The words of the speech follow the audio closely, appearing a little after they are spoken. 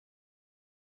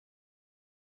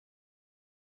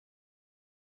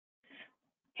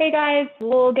Hey guys,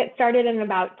 we'll get started in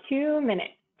about 2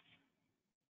 minutes.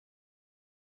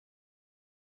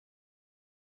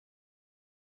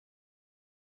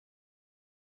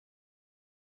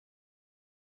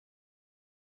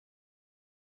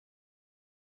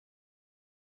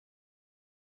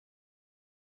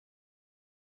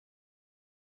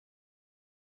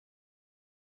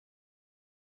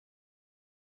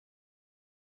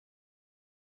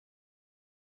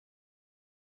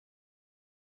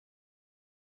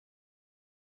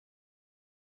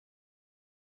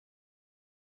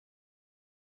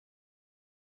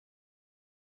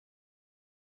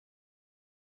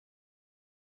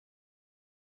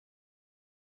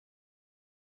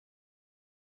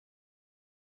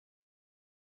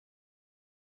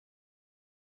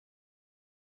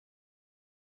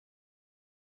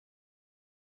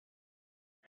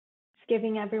 Just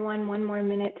giving everyone 1 more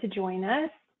minute to join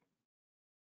us.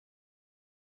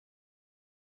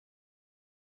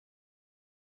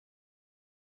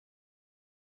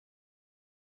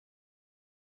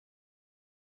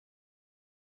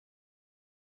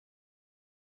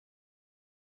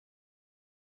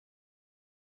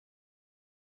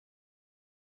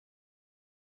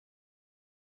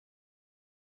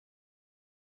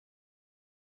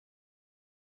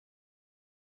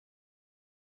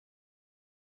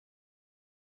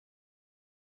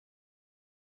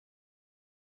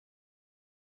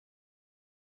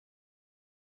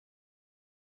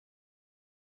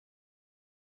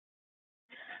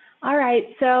 All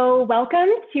right, so welcome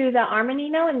to the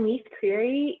Armanino and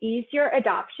LeaseQuery Ease Your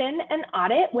Adoption and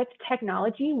Audit with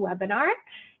Technology webinar.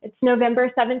 It's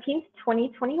November 17th,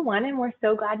 2021, and we're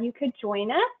so glad you could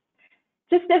join us.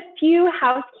 Just a few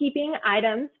housekeeping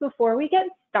items before we get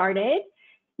started.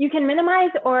 You can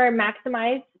minimize or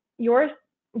maximize your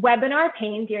webinar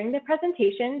pane during the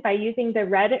presentation by using the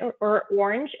red or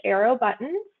orange arrow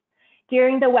buttons.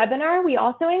 During the webinar, we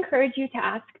also encourage you to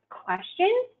ask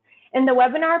questions. In the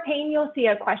webinar pane, you'll see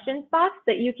a questions box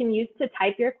that you can use to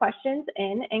type your questions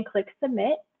in and click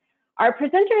submit. Our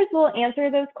presenters will answer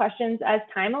those questions as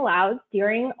time allows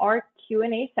during our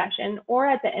Q&A session or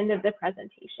at the end of the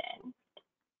presentation.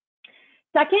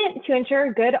 Second, to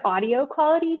ensure good audio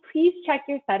quality, please check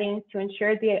your settings to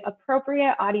ensure the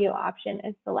appropriate audio option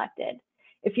is selected.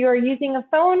 If you are using a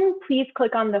phone, please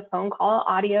click on the phone call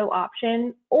audio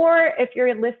option, or if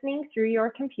you're listening through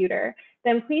your computer,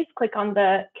 then please click on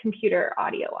the computer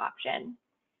audio option.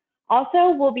 Also,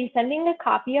 we'll be sending a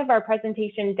copy of our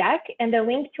presentation deck and a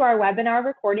link to our webinar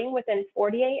recording within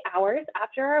 48 hours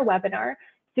after our webinar,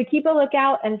 so keep a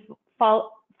lookout and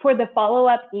for the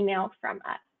follow-up email from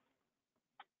us.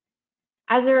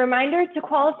 As a reminder, to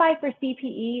qualify for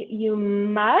CPE, you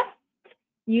must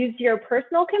use your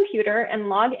personal computer and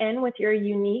log in with your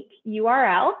unique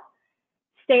URL,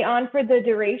 stay on for the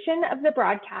duration of the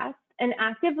broadcast, and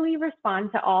actively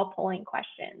respond to all polling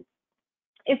questions.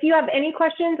 If you have any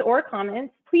questions or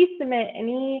comments, please submit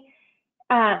any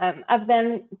of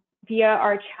them via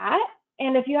our chat.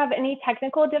 And if you have any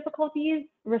technical difficulties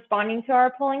responding to our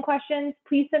polling questions,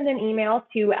 please send an email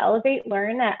to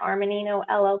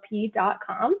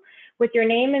elevatelearn@armaninolp.com with your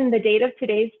name and the date of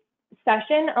today's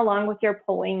session, along with your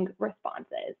polling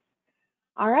responses.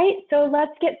 All right, so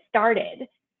let's get started.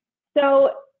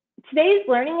 So today's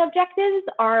learning objectives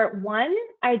are: 1,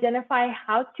 identify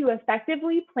how to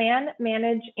effectively plan,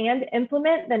 manage, and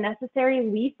implement the necessary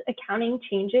lease accounting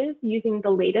changes using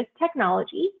the latest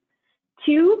technology.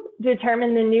 2,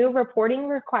 determine the new reporting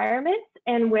requirements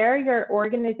and where your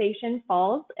organization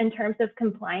falls in terms of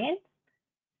compliance.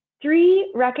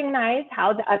 3, recognize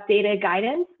how the updated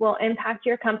guidance will impact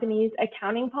your company's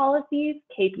accounting policies,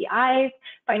 KPIs,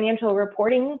 financial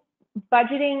reporting,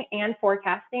 budgeting, and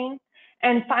forecasting.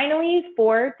 And finally,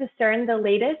 4, discern the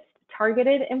latest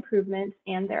targeted improvements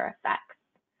and their effects.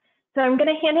 So I'm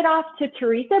going to hand it off to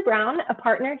Teresa Brown, a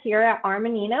partner here at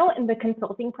Armanino in the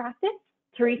consulting practice.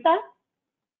 Teresa?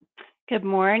 Good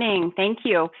morning. Thank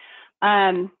you.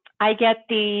 I get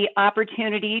the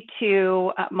opportunity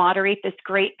to moderate this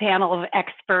great panel of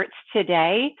experts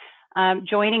today.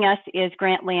 Joining us is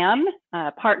Grant Lamb,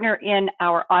 partner in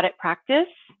our audit practice,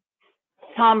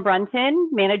 Tom Brunton,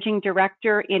 managing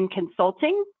director in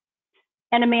consulting,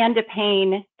 and Amanda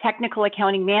Payne, technical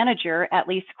accounting manager at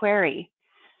LeaseQuery.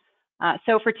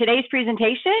 So for today's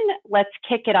presentation, let's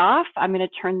kick it off. I'm going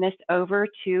to turn this over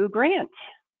to Grant.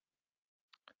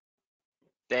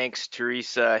 Thanks,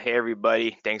 Teresa. Hey,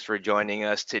 everybody. Thanks for joining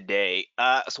us today.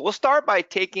 So we'll start by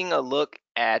taking a look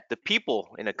at the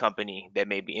people in a company that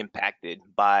may be impacted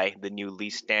by the new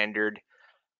lease standard.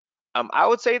 I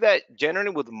would say that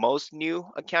generally with most new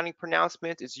accounting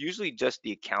pronouncements, it's usually just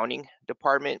the accounting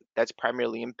department that's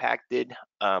primarily impacted.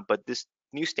 But this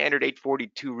new standard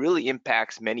 842 really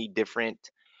impacts many different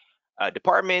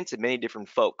departments and many different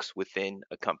folks within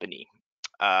a company.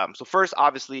 So first,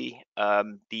 obviously,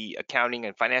 the accounting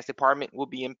and finance department will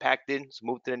be impacted. So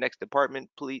move to the next department,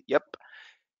 please. Yep.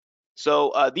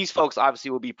 So these folks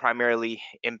obviously will be primarily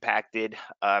impacted.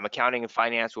 Accounting and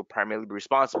finance will primarily be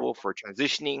responsible for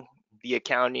transitioning the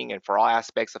accounting and for all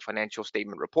aspects of financial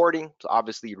statement reporting. So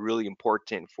obviously really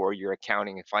important for your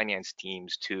accounting and finance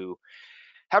teams to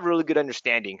have a really good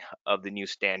understanding of the new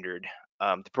standard.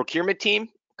 The procurement team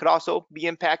could also be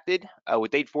impacted.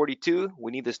 With 842,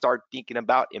 we need to start thinking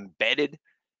about embedded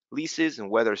leases and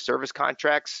whether service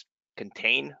contracts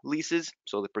contain leases.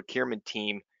 So the procurement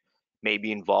team may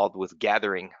be involved with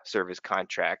gathering service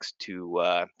contracts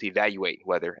to evaluate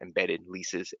whether embedded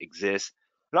leases exist.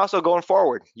 And also going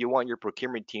forward, you want your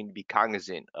procurement team to be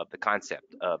cognizant of the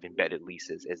concept of embedded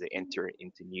leases as they enter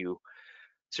into new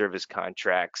service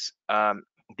contracts. The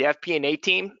FP&A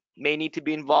team may need to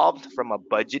be involved from a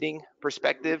budgeting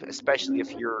perspective, especially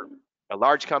if you're a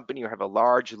large company or have a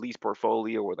large lease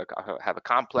portfolio or have a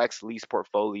complex lease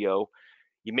portfolio.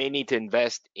 You may need to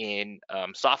invest in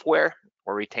software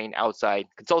or retain outside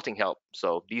consulting help.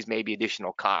 So these may be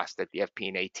additional costs that the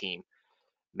FP&A team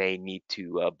may need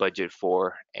to budget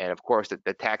for. And of course,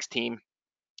 the tax team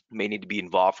may need to be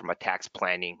involved from a tax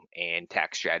planning and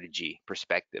tax strategy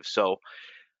perspective. So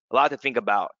a lot to think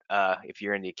about if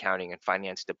you're in the accounting and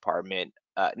finance department.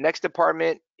 Next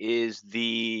department is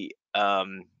the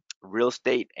real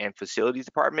estate and facilities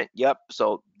department. Yep.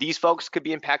 So these folks could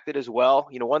be impacted as well.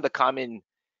 You know, one of the common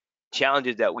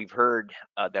challenges that we've heard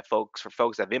that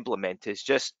folks have implemented is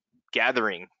just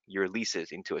gathering your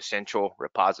leases into a central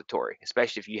repository,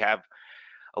 especially if you have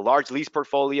a large lease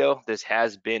portfolio. This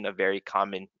has been a very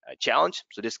common challenge.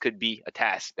 So this could be a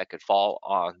task that could fall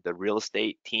on the real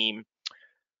estate team.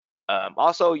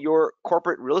 Also, your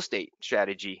corporate real estate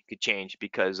strategy could change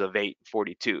because of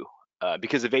 842.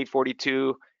 Because of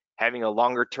 842, having a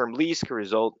longer term lease could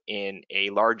result in a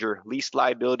larger lease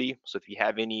liability. So if you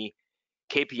have any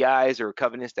KPIs or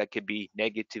covenants that could be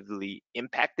negatively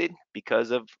impacted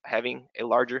because of having a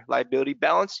larger liability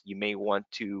balance, you may want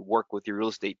to work with your real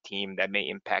estate team that may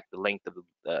impact the length of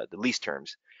the lease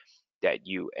terms that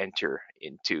you enter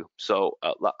into. So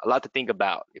a lot to think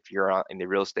about if you're in the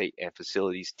real estate and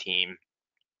facilities team.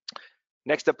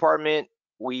 Next department,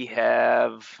 we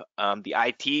have the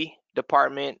IT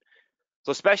department.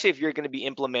 So especially if you're going to be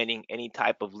implementing any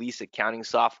type of lease accounting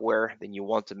software, then you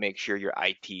want to make sure your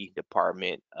IT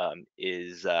department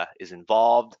is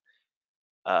involved.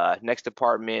 Next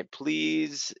department,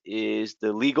 please, is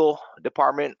the legal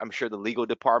department. I'm sure the legal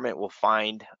department will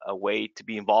find a way to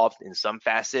be involved in some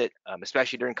facet,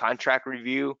 especially during contract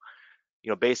review. You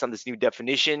know, based on this new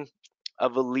definition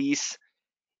of a lease,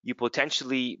 you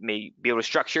potentially may be able to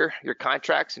structure your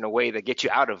contracts in a way that gets you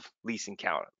out of leasing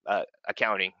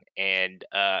accounting and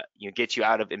get you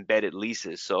out of embedded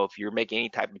leases. So if you're making any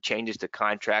type of changes to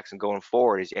contracts and going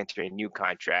forward as you enter in new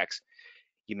contracts,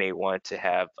 you may want to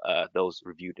have those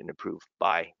reviewed and approved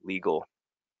by legal.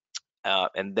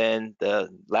 And then the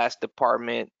last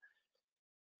department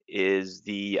is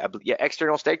the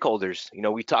external stakeholders. You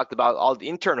know, we talked about all the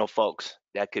internal folks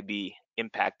that could be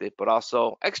impacted, but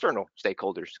also external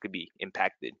stakeholders could be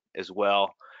impacted as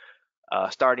well.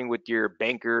 Starting with your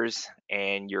bankers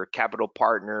and your capital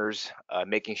partners,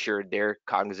 making sure they're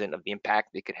cognizant of the impact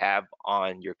they could have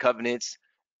on your covenants.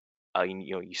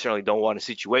 You certainly don't want a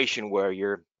situation where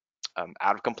you're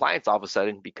out of compliance all of a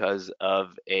sudden because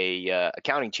of a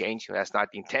accounting change. That's not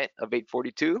the intent of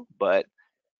 842, but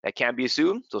that can be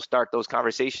assumed. So start those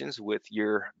conversations with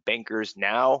your bankers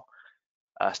now.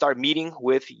 Start meeting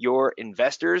with your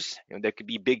investors. There could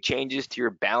be big changes to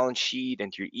your balance sheet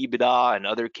and to your EBITDA and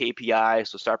other KPIs.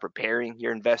 So start preparing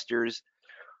your investors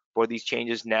for these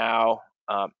changes now.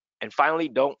 And finally,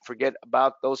 don't forget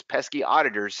about those pesky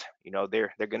auditors. You know,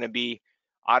 they're going to be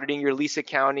auditing your lease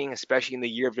accounting, especially in the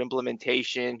year of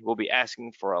implementation. We'll be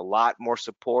asking for a lot more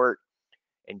support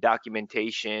and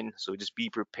documentation. So just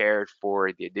be prepared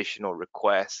for the additional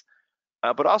requests.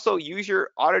 But also use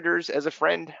your auditors as a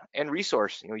friend and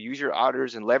resource. You know, use your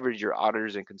auditors and leverage your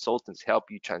auditors and consultants to help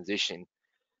you transition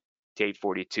to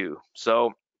 842.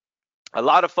 So a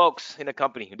lot of folks in a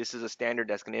company, this is a standard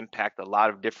that's going to impact a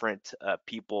lot of different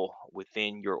people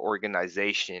within your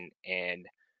organization. And,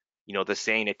 you know, the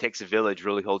saying, it takes a village,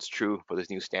 really holds true for this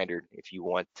new standard if you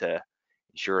want to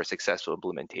ensure a successful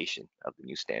implementation of the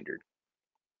new standard.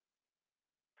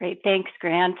 Great, thanks,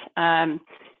 Grant.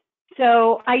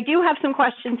 So I do have some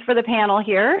questions for the panel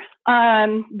here.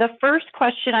 The first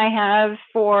question I have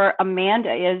for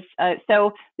Amanda is,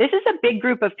 so this is a big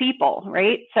group of people,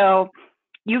 right? So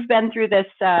you've been through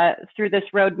this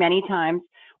road many times.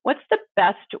 What's the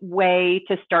best way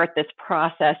to start this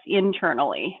process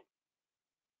internally?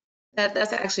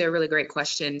 That's actually a really great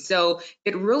question. So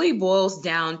it really boils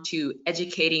down to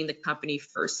educating the company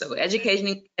first. So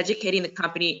educating the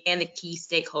company and the key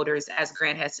stakeholders, as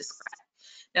Grant has described.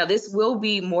 Now, this will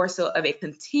be more so of a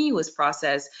continuous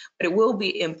process, but it will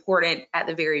be important at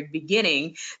the very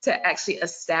beginning to actually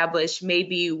establish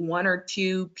maybe one or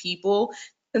two people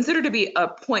considered to be a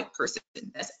point person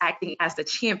that's acting as the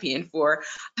champion for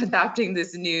adopting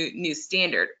this new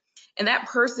standard. And that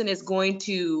person is going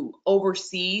to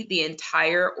oversee the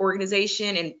entire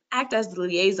organization and act as the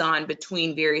liaison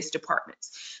between various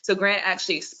departments. So Grant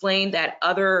actually explained that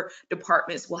other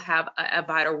departments will have a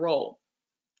vital role.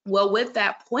 Well, with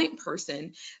that point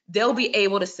person, they'll be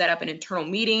able to set up an internal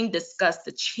meeting, discuss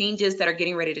the changes that are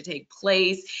getting ready to take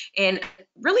place, and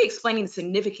really explaining the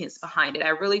significance behind it. I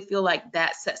really feel like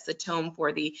that sets the tone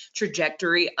for the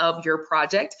trajectory of your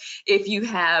project if you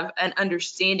have an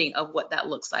understanding of what that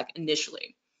looks like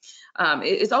initially.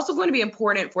 It's also going to be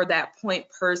important for that point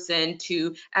person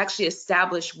to actually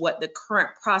establish what the current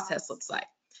process looks like.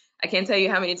 I can't tell you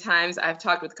how many times I've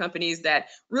talked with companies that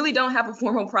really don't have a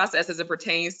formal process as it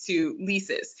pertains to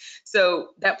leases.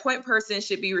 So that point person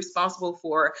should be responsible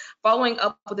for following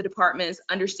up with the departments,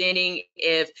 understanding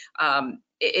if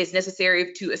it's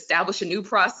necessary to establish a new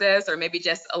process or maybe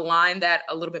just align that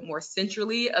a little bit more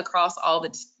centrally across all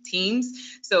the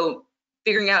teams. So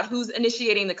figuring out who's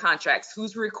initiating the contracts,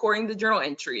 who's recording the journal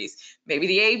entries, maybe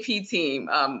the AP team,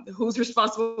 who's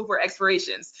responsible for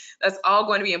expirations. That's all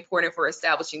going to be important for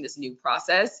establishing this new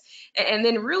process. And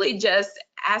then really just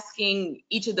asking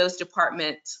each of those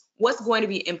departments what's going to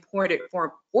be important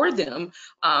for them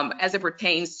as it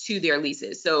pertains to their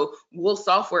leases. So will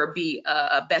software be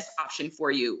a best option for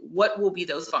you? What will be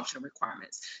those functional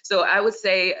requirements? So I would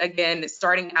say, again,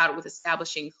 starting out with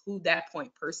establishing who that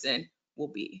point person will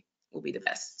be the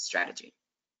best strategy.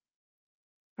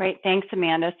 Great, thanks,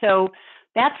 Amanda. So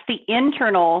that's the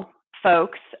internal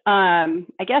folks. I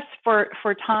guess for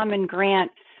Tom and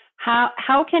Grant,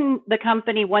 how can the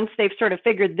company, once they've sort of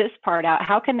figured this part out,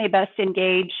 how can they best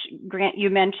engage? Grant, you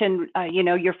mentioned,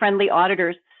 your friendly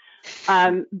auditors,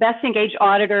 best engage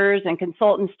auditors and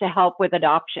consultants to help with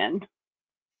adoption.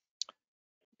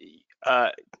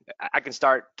 I can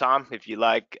start, Tom, if you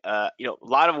like. A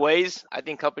lot of ways I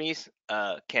think companies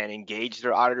can engage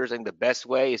their auditors. I think the best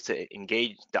way is to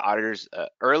engage the auditors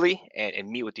early and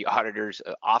meet with the auditors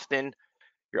often.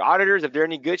 Your auditors, if they're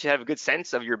any good, should have a good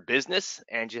sense of your business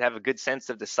and should have a good sense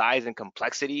of the size and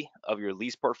complexity of your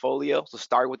lease portfolio. So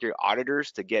start with your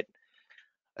auditors to get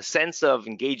a sense of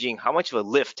engaging how much of a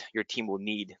lift your team will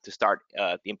need to start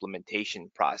the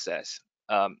implementation process.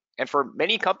 And for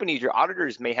many companies, your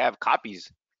auditors may have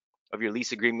copies of your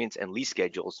lease agreements and lease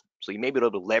schedules. So you may be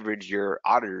able to leverage your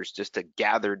auditors just to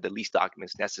gather the lease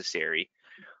documents necessary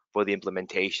for the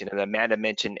implementation. And Amanda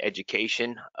mentioned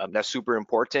education. That's super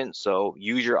important. So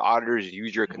use your auditors,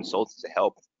 use your consultants to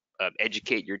help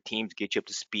educate your teams, get you up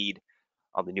to speed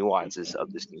on the nuances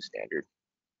of this new standard.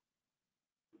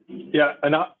 Yeah,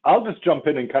 and I'll just jump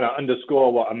in and kind of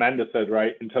underscore what Amanda said,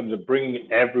 right, in terms of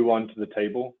bringing everyone to the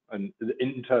table and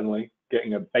internally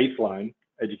getting a baseline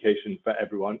education for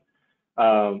everyone.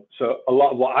 So a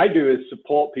lot of what I do is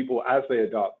support people as they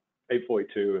adopt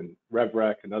 842 and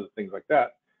RevRec and other things like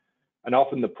that. And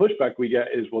often the pushback we get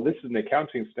is, well, this is an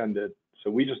accounting standard, so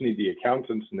we just need the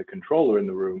accountants and the controller in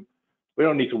the room. We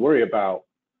don't need to worry about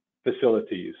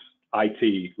facilities,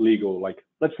 IT, legal, like,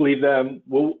 let's leave them,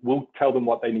 we'll tell them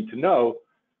what they need to know.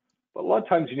 But a lot of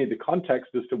times you need the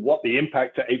context as to what the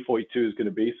impact to 842 is going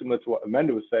to be, similar to what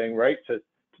Amanda was saying, right? To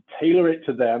tailor it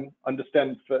to them,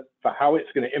 understand for how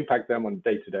it's going to impact them on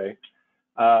day to day.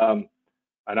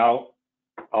 And I'll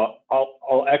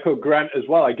echo Grant as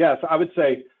well, I guess. I would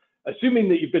say, assuming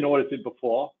that you've been audited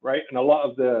before, right? And a lot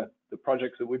of the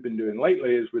projects that we've been doing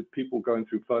lately is with people going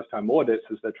through first-time audits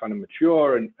as they're trying to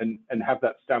mature and have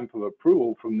that stamp of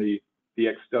approval from the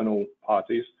external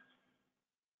parties.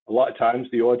 A lot of times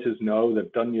the auditors know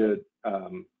they've done your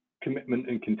commitment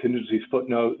and contingencies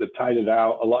footnote, they've tied it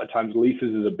out. A lot of times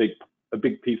leases is a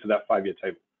big piece of that 5-year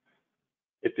table.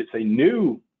 If it's a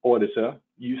new auditor,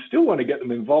 you still want to get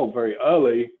them involved very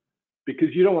early, because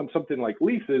you don't want something like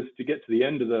leases to get to the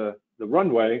end of the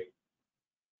runway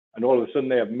and all of a sudden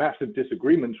they have massive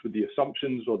disagreements with the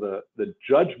assumptions or the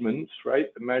judgments, right,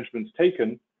 the management's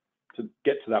taken to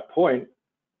get to that point.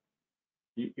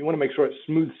 You want to make sure it's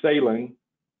smooth sailing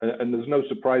and there's no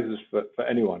surprises for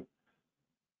anyone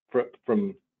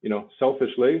from you know,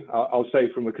 selfishly, I'll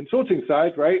say from a consulting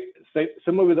side, right?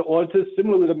 Similar with the auditors,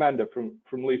 similar with Amanda from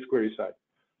LeaseQuery side.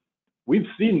 We've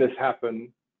seen this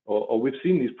happen, or we've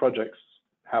seen these projects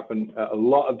happen at a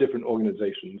lot of different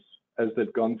organizations as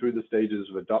they've gone through the stages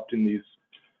of adopting these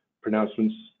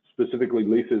pronouncements, specifically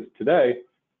leases today.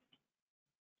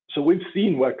 So we've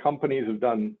seen where companies have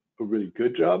done a really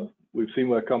good job. We've seen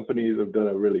where companies have done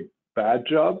a really bad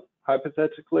job,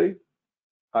 hypothetically,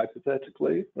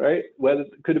 right? Where there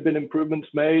could have been improvements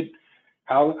made,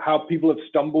 how people have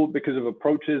stumbled because of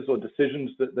approaches or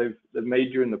decisions that they've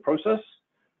made during the process.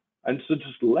 And so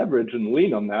just leverage and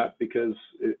lean on that, because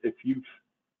if you've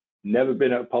never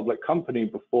been at a public company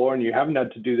before and you haven't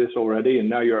had to do this already, and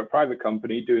now you're a private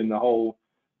company doing the whole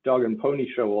dog and pony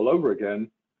show all over again,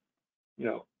 you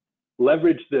know,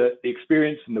 leverage the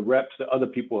experience and the reps that other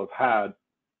people have had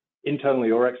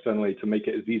internally or externally to make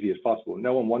it as easy as possible.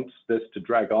 No one wants this to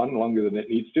drag on longer than it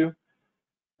needs to.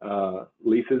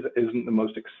 Leases isn't the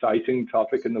most exciting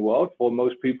topic in the world for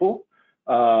most people.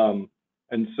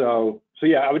 And so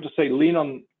yeah, I would just say lean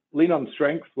on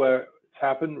strength where it's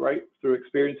happened, right, through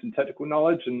experience and technical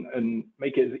knowledge, and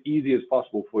make it as easy as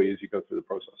possible for you as you go through the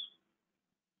process.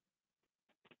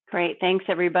 Great, thanks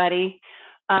everybody.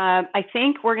 I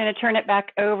think we're going to turn it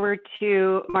back over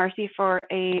to Marcy for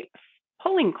a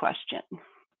polling question.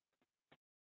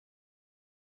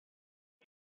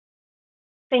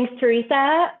 Thanks,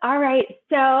 Teresa. All right,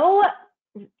 so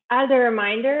as a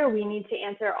reminder, we need to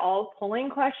answer all polling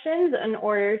questions in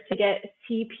order to get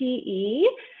CPE.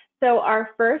 So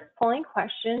our first polling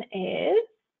question is,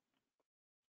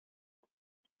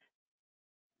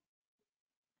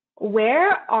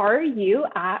 where are you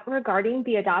at regarding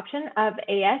the adoption of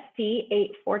ASC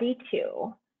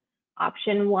 842?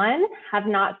 Option 1, have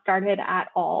not started at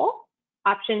all.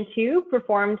 Option 2,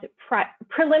 performed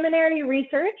preliminary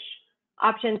research.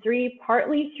 Option 3,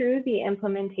 partly through the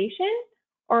implementation.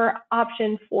 Or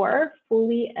option 4,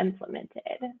 fully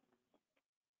implemented.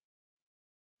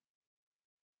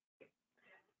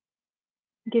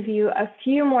 Give you a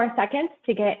few more seconds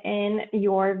to get in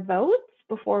your votes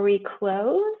before we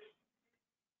close.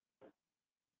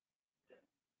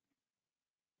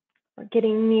 We're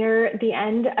getting near the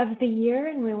end of the year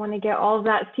and we want to get all of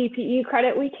that CPE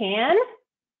credit we can.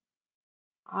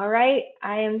 All right,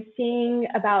 I am seeing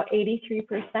about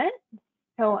 83%.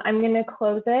 So I'm going to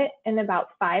close it in about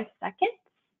 5 seconds.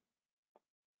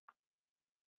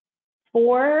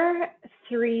 4,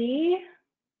 3,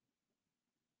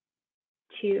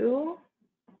 2,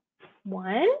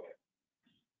 1.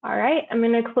 All right, I'm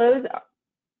going to close.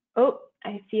 Oh,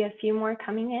 I see a few more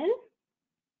coming in.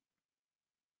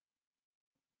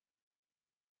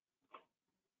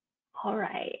 All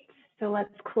right, so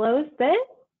let's close this.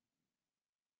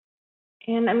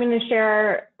 And I'm going to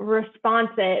share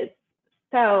responses.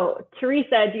 So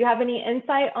Teresa, do you have any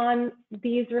insight on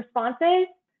these responses?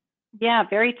 Yeah,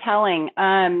 very telling.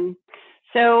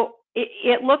 So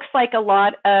it looks like a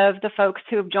lot of the folks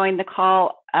who have joined the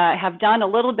call have done a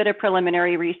little bit of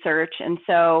preliminary research. And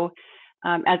so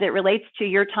as it relates to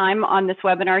your time on this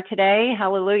webinar today,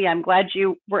 hallelujah, I'm glad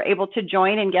you were able to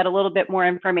join and get a little bit more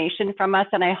information from us.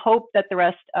 And I hope that the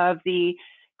rest of the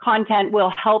content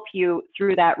will help you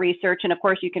through that research. And of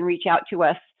course, you can reach out to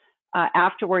us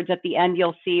afterwards. At the end,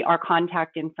 you'll see our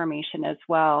contact information as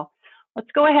well.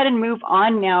 Let's go ahead and move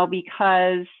on now,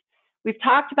 because we've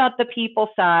talked about the people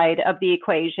side of the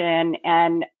equation,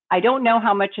 and I don't know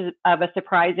how much of a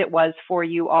surprise it was for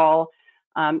you all,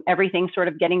 everything sort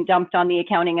of getting dumped on the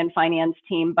accounting and finance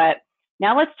team. But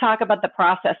now let's talk about the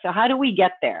process. So how do we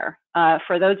get there?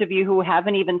 For those of you who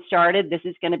haven't even started, this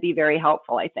is going to be very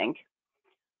helpful, I think.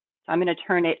 So I'm going to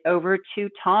turn it over to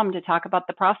Tom to talk about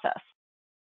the process.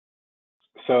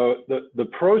 So the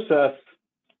process,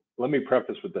 let me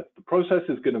preface with this. The process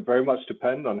is going to very much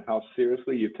depend on how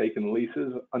seriously you've taken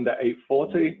leases under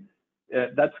 840.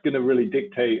 That's going to really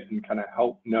dictate and kind of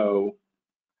help know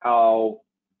how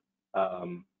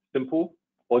simple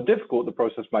or difficult the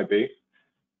process might be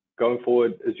going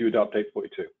forward as you adopt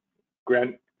 842.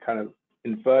 Grant kind of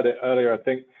inferred it earlier, I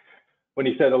think, when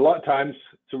he said a lot of times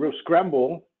it's a real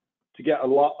scramble to get a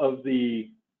lot of the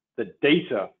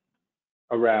data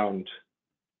around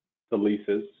the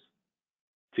leases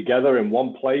together in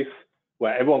one place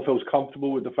where everyone feels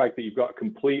comfortable with the fact that you've got a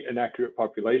complete and accurate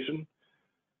population.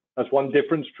 That's one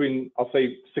difference between, I'll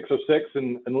say, 606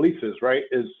 and leases, right?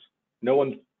 Is no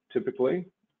one typically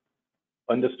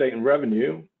understating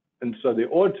revenue. And so the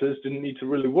auditors didn't need to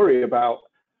really worry about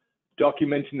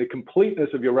documenting the completeness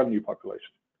of your revenue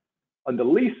population. Under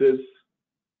leases,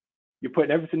 you're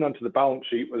putting everything onto the balance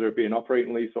sheet, whether it be an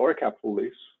operating lease or a capital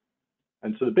lease.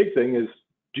 And so the big thing is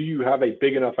do you have a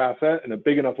big enough asset and a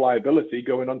big enough liability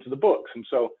going onto the books? And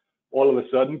so all of a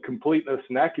sudden, completeness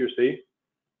and accuracy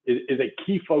is a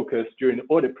key focus during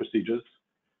audit procedures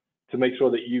to make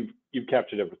sure that you've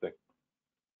captured everything.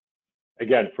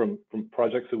 Again, from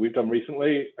projects that we've done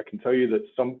recently, I can tell you that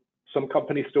some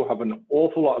companies still have an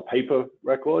awful lot of paper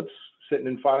records sitting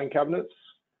in filing cabinets.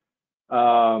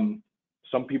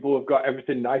 Some people have got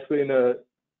everything nicely in a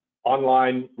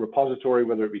online repository,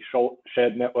 whether it be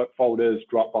shared network folders,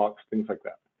 Dropbox, things like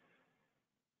that.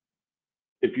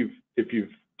 If you've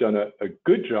done a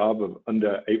good job of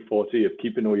under 840 of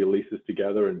keeping all your leases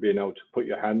together and being able to put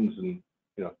your hands and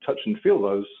touch and feel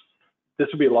those, this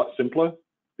will be a lot simpler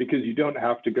because you don't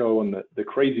have to go on the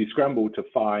crazy scramble to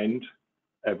find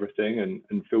everything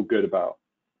and feel good about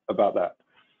that.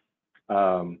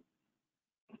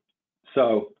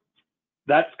 So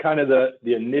that's kind of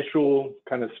the initial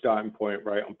kind of starting point,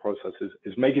 right, on processes,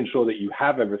 is making sure that you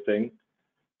have everything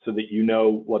so that you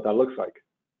know what that looks like.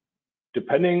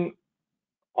 Depending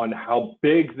on how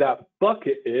big that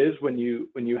bucket is when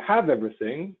you have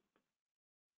everything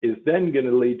is then going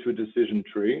to lead to a decision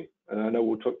tree. And I know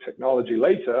we'll talk technology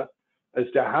later as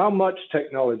to how much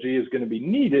technology is going to be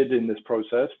needed in this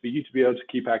process for you to be able to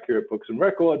keep accurate books and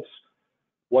records.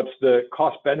 What's the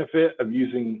cost benefit of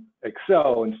using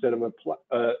Excel instead of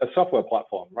a software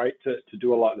platform, right, to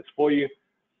do a lot of this for you?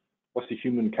 What's the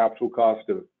human capital cost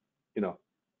of,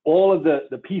 all of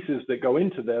the pieces that go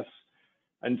into this?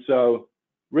 And so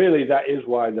really that is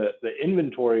why the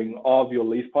inventorying of your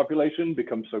lease population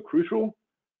becomes so crucial,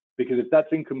 because if that's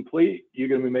incomplete, you're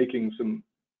going to be making some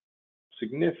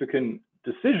significant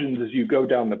decisions as you go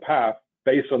down the path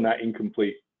based on that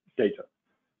incomplete data.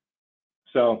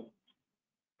 So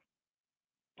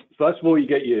first of all, you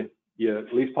get your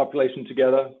lease population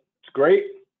together. It's great.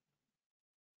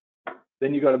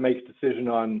 Then you got to make a decision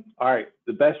on, all right,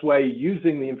 the best way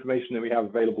using the information that we have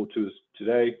available to us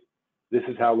today, this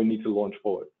is how we need to launch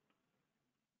forward.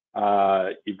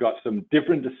 You've got some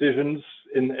different decisions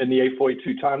in the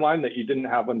 842 timeline that you didn't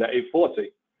have under 840.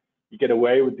 You get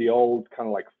away with the old kind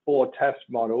of like 4 test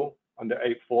model under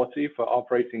 840 for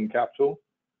operating capital.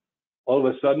 All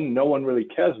of a sudden, no one really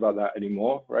cares about that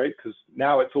anymore, right? Because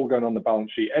now it's all going on the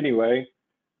balance sheet anyway.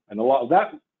 And a lot of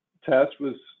that test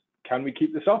was, can we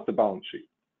keep this off the balance sheet?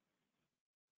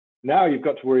 Now you've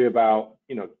got to worry about,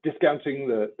 discounting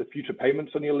the future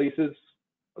payments on your leases.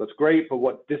 Well, that's great, but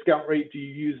what discount rate do you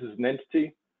use as an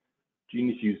entity? Do you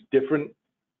need to use different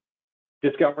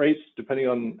discount rates depending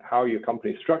on how your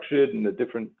company is structured and the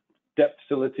different debt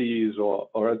facilities or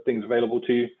other things available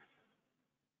to you?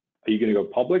 Are you going to go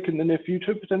public in the near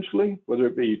future potentially, whether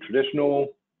it be traditional,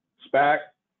 SPAC?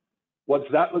 What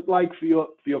does that look like for your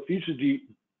future? Do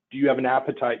you have an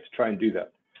appetite to try and do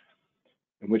that?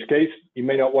 In which case, you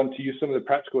may not want to use some of the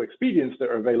practical expedients that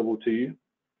are available to you,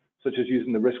 such as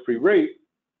using the risk-free rate,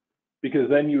 because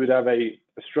then you would have a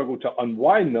struggle to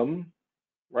unwind them,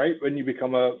 right, when you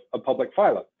become a public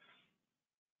filer.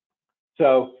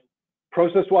 So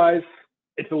process-wise,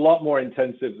 it's a lot more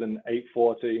intensive than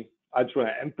 840. I just want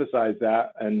to emphasize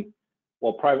that. And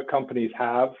while private companies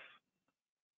have,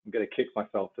 I'm going to kick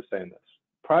myself for saying this,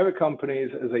 private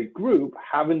companies as a group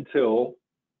have until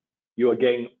you are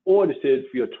getting audited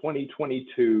for your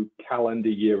 2022 calendar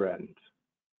year end,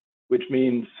 which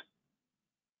means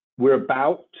we're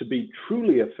about to be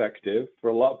truly effective for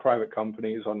a lot of private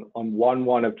companies on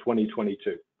 1/1 of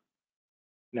 2022.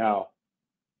 Now,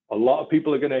 a lot of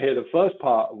people are going to hear the first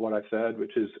part of what I said,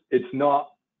 which is it's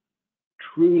not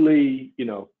truly,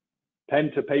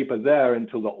 pen to paper there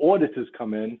until the auditors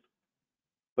come in.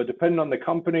 But depending on the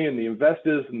company and the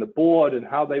investors and the board and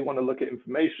how they want to look at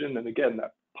information, and again,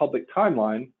 that public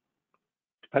timeline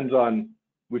depends on,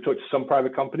 we talked to some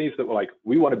private companies that were like,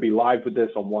 we want to be live with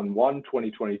this on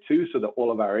 1/1/2022 so that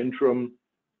all of our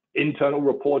internal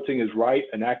reporting is right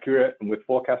and accurate and we're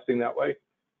forecasting that way.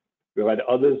 We've had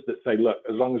others that say, look,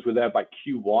 as long as we're there by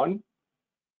Q1,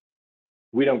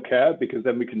 we don't care, because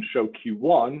then we can show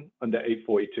Q1 under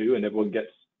 842 and everyone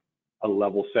gets a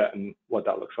level set in what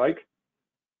that looks like.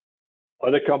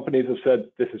 Other companies have said,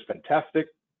 this is fantastic.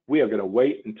 We are going to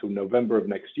wait until November of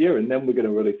next year, and then we're going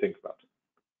to really think about it.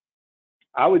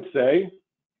 I would say,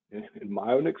 in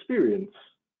my own experience,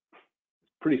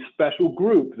 pretty special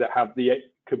group that have the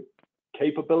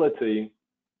capability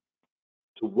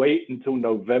to wait until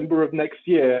November of next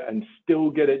year and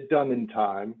still get it done in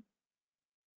time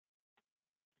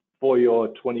for your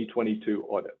 2022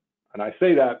 audit. And I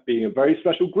say that being a very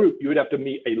special group, you would have to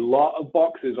meet a lot of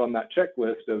boxes on that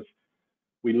checklist of,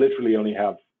 we literally only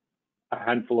have a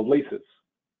handful of leases.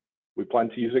 We plan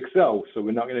to use Excel, so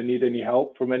we're not going to need any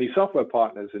help from any software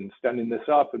partners in standing this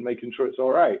up and making sure it's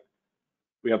all right.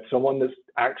 We have someone that's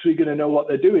actually going to know what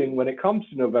they're doing when it comes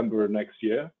to November of next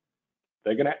year.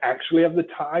 They're going to actually have the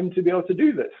time to be able to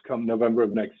do this come November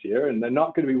of next year, and they're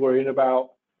not going to be worrying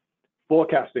about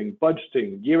forecasting,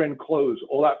 budgeting, year-end close,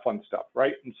 all that fun stuff,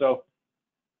 right? And so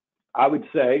I would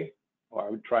say, or I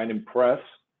would try and impress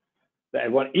that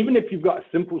everyone, even if you've got a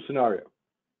simple scenario,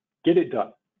 get it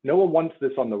done. No one wants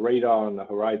this on the radar, on the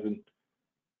horizon.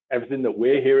 Everything that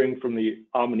we're hearing from the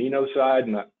Armanino side,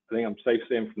 and I think I'm safe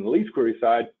saying from the LeaseQuery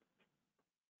side,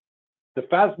 the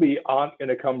FASB aren't going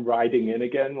to come riding in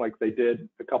again like they did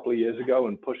a couple of years ago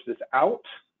and push this out.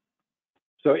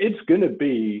 So it's going to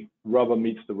be rubber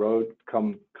meets the road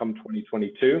come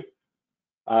 2022.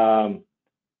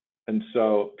 And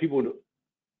so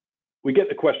we get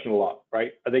the question a lot,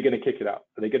 right? Are they going to kick it out?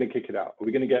 Are they going to kick it out? Are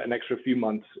we going to get an extra few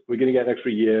months? Are we going to get an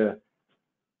extra year?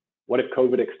 What if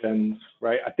COVID extends,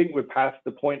 right? I think we're past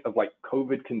the point of like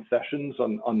COVID concessions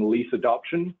on the lease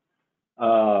adoption.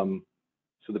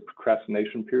 So the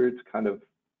procrastination period's kind of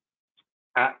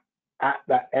at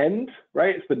that end,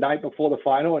 right? It's the night before the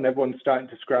final and everyone's starting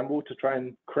to scramble to try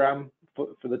and cram for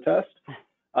the test.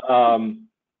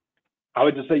 I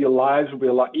would just say your lives will be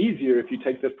a lot easier if you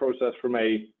take this process from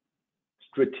a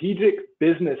strategic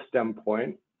business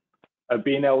standpoint of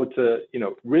being able to,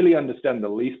 really understand the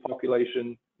lease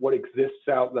population, what exists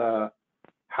out there,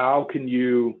 how can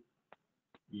you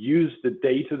use the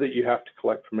data that you have to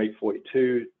collect from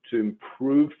 842 to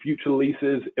improve future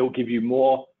leases. It will give you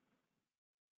more,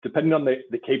 depending on the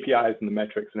KPIs and the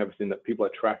metrics and everything that people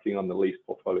are tracking on the lease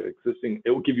portfolio existing,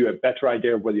 it will give you a better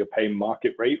idea of whether you're paying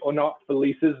market rate or not for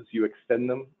leases as you extend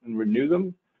them and renew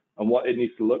them, and what it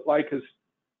needs to look like as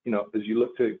you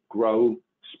look to grow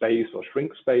space or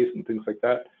shrink space and things like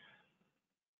that.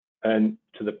 And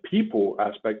to the people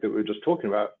aspect that we were just talking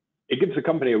about, it gives the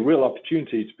company a real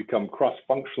opportunity to become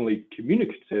cross-functionally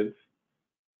communicative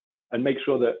and make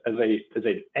sure that as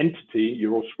an entity,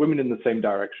 you're all swimming in the same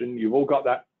direction. You've all got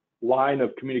that line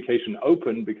of communication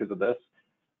open because of this.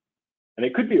 And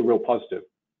it could be a real positive.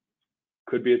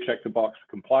 Could be a check the box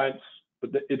for compliance,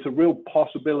 but it's a real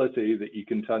possibility that you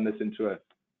can turn this into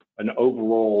an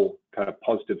overall kind of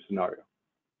positive scenario.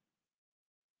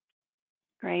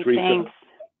 Great, thanks.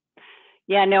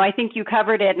 Yeah, no, I think you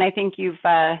covered it, and I think you've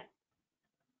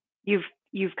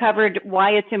covered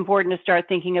why it's important to start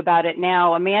thinking about it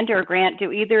now. Amanda or Grant,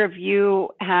 do either of you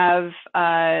have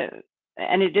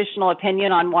an additional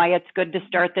opinion on why it's good to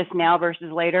start this now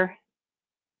versus later?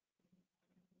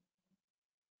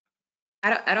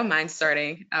 I don't mind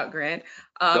starting out, Grant.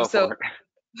 Go for it.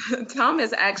 Tom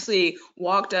has actually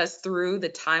walked us through the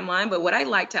timeline, but what I'd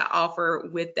like to offer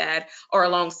with that or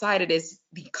alongside it is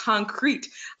the concrete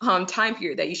time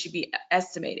period that you should be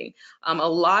estimating. A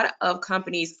lot of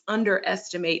companies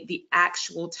underestimate the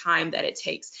actual time that it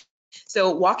takes.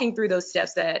 So walking through those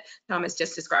steps that Thomas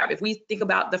just described, if we think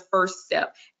about the first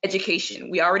step, education,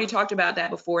 we already talked about that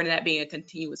before, and that being a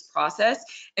continuous process.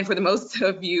 And for the most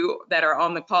of you that are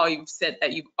on the call, you've said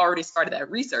that you've already started that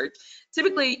research.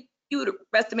 Typically, you would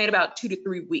estimate about 2 to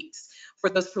 3 weeks for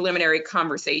those preliminary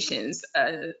conversations,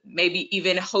 maybe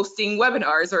even hosting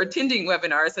webinars or attending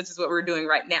webinars, such as what we're doing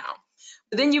right now.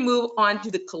 But then you move on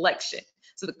to the collection.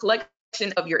 So the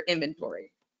collection of your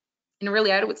inventory. And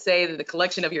really, I would say that the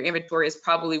collection of your inventory is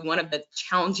probably one of the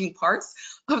challenging parts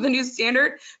of the new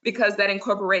standard, because that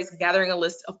incorporates gathering a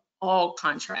list of all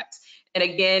contracts. And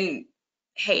again,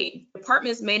 hey,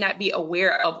 departments may not be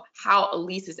aware of how a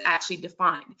lease is actually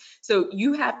defined. So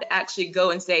you have to actually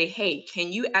go and say, hey,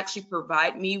 can you actually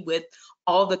provide me with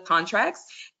all the contracts?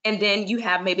 And then you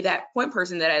have maybe that point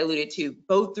person that I alluded to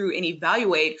go through and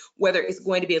evaluate whether it's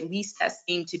going to be a lease that's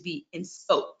deemed to be in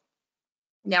scope.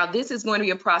 Now, this is going to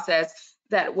be a process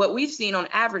that what we've seen on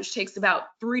average takes about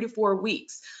 3 to 4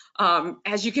 weeks.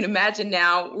 As you can imagine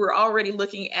now, we're already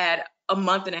looking at a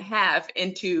month and a half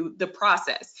into the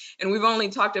process, and we've only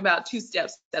talked about 2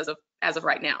 steps as of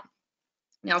right now.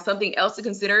 Now, something else to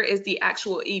consider is the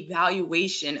actual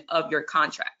evaluation of your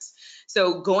contracts.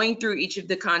 So going through each of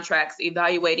the contracts,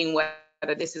 evaluating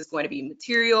whether this is going to be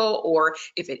material or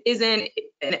if it isn't,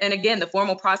 and again, the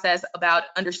formal process about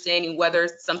understanding whether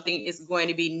something is going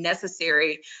to be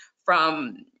necessary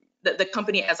from the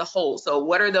company as a whole. So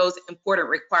what are those important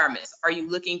requirements? Are you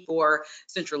looking for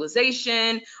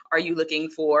centralization? Are you looking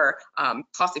for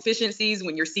cost efficiencies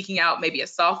when you're seeking out maybe a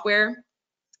software?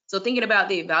 So thinking about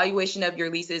the evaluation of your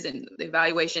leases and the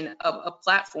evaluation of a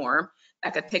platform,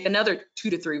 that could take another 2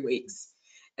 to 3 weeks.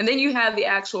 And then you have the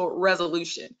actual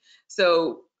resolution.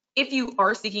 So if you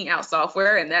are seeking out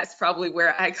software, and that's probably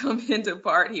where I come into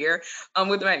part here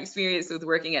with my experience with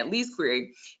working at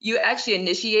LeaseQuery, you actually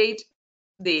initiate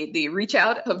the reach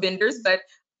out of vendors, but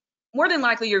more than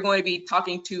likely you're going to be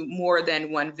talking to more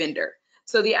than one vendor.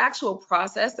 So the actual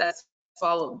process that's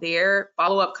followed there,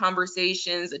 follow-up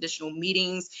conversations, additional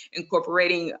meetings,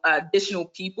 incorporating additional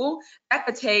people, that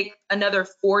could take another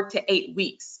 4 to 8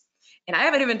 weeks. And I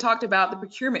haven't even talked about the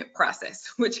procurement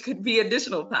process, which could be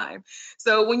additional time.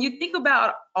 So when you think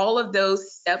about all of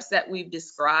those steps that we've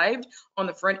described on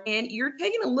the front end, you're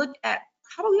taking a look at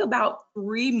probably about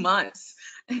 3 months,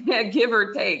 give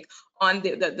or take, on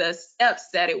the steps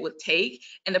that it would take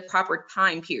and the proper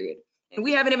time period. And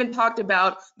we haven't even talked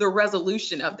about the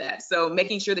resolution of that. So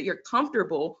making sure that you're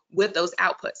comfortable with those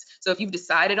outputs. So if you've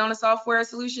decided on a software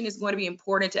solution, it's going to be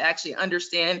important to actually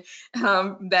understand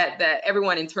that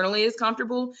everyone internally is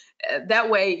comfortable. That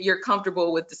way you're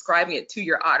comfortable with describing it to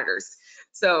your auditors.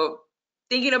 So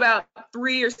thinking about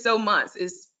 3 or so months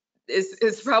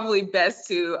is probably best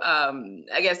to,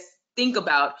 I guess, think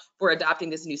about for adopting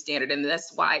this new standard. And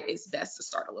that's why it's best to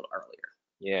start a little earlier.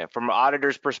 Yeah, from an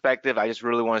auditor's perspective, I just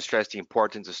really want to stress the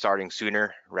importance of starting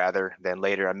sooner rather than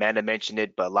later. Amanda mentioned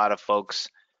it, but a lot of folks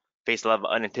face a lot of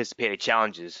unanticipated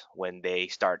challenges when they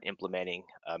start implementing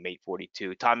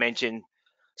 842. Tom mentioned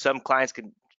some clients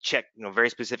can check very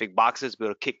specific boxes, but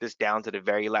it'll kick this down to the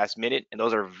very last minute, and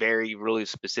those are very really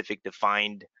specific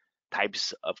defined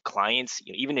types of clients.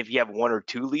 Even if you have 1 or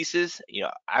 2 leases,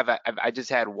 I just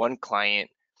had one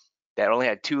client that only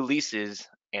had 2 leases,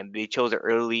 and they chose to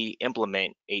early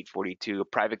implement 842, a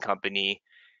private company,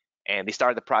 and they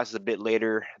started the process a bit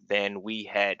later than we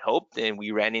had hoped, and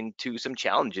we ran into some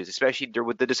challenges, especially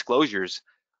with the disclosures.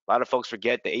 A lot of folks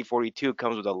forget that 842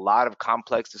 comes with a lot of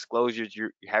complex disclosures.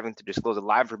 You're having to disclose a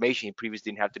lot of information you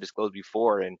previously didn't have to disclose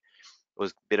before, and it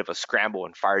was a bit of a scramble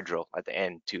and fire drill at the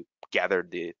end to gather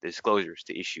the disclosures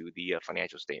to issue the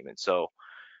financial statement. So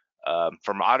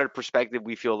from an audit perspective,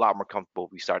 we feel a lot more comfortable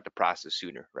if we start the process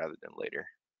sooner rather than later.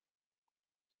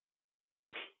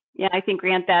 Yeah, I think,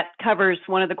 Grant, that covers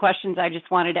one of the questions I just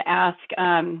wanted to ask.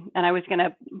 And I was going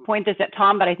to point this at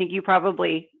Tom, but I think you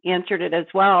probably answered it as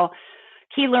well.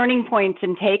 Key learning points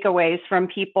and takeaways from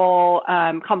people,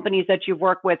 companies that you've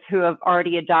worked with who have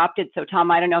already adopted. So, Tom,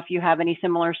 I don't know if you have any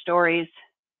similar stories.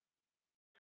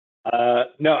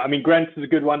 No, I mean, Grant is a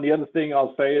good one. The other thing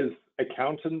I'll say is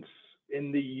accountants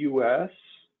in the US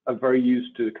are very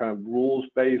used to kind of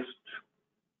rules-based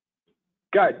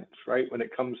guidance, right, when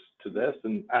it comes to this.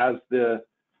 And as the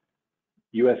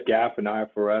US GAAP and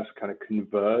IFRS kind of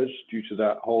converge due to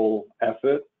that whole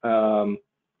effort,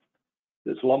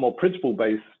 there's a lot more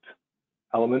principle-based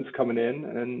elements coming in.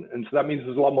 And so that means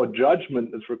there's a lot more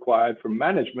judgment that's required from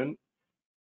management,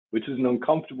 which is an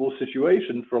uncomfortable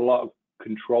situation for a lot of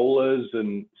controllers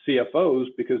and CFOs,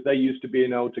 because they're used to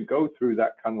being able to go through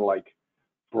that kind of like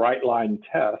bright line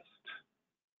test.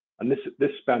 And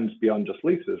this spans beyond just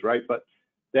leases, right? But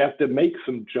they have to make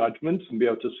some judgments and be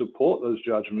able to support those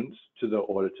judgments to the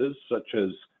auditors, such as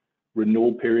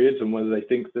renewal periods and whether they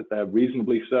think that they're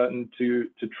reasonably certain to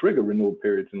trigger renewal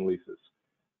periods in leases.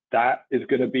 That is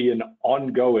going to be an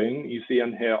ongoing, you see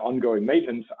on here, ongoing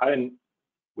maintenance.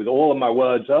 With all of my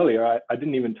words earlier, I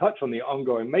didn't even touch on the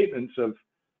ongoing maintenance of,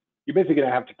 you're basically going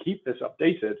to have to keep this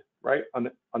updated, right,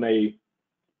 on a,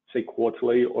 say,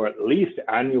 quarterly or at least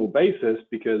annual basis,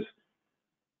 because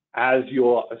as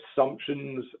your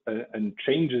assumptions and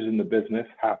changes in the business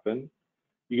happen,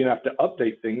 you're going to have to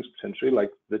update things potentially like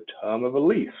the term of a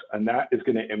lease, and that is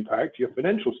going to impact your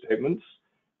financial statements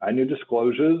and your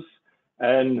disclosures,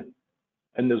 and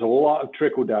there's a lot of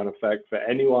trickle-down effect for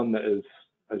anyone that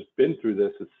has been through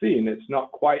this, has seen. It's not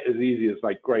quite as easy as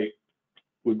like, great,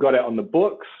 we've got it on the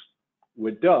books,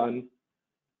 we're done.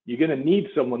 You're going to need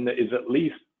someone that is at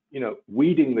least,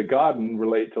 weeding the garden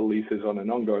related to leases on an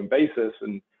ongoing basis,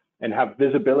 and have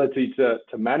visibility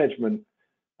to management,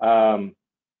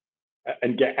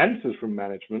 and get answers from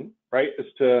management, right, as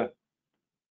to,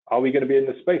 are we going to be in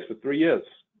this space for 3 years,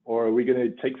 or are we going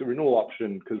to take the renewal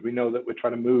option because we know that we're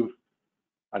trying to move,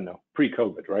 I don't know,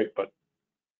 pre-COVID, right, but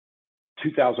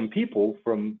 2,000 people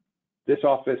from this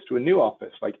office to a new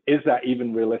office, like, is that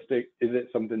even realistic? Is it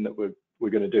something that we're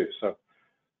going to do? So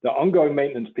the ongoing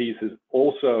maintenance piece is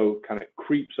also kind of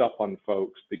creeps up on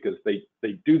folks, because they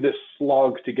do this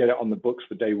slog to get it on the books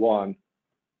for day one.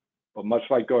 But much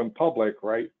like going public,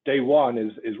 right? Day one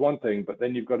is one thing, but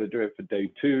then you've got to do it for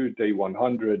day 2, day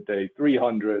 100, day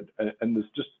 300, and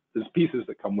there's pieces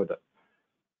that come with it.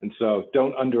 And so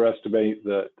don't underestimate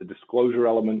the disclosure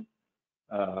element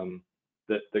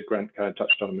that Grant kind of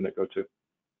touched on a minute ago too.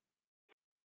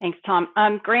 Thanks, Tom.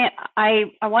 Grant, I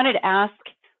wanted to ask,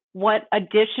 what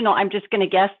additional, I'm just going to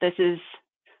guess this is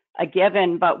a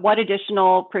given, but what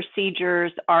additional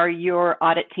procedures are your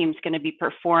audit teams going to be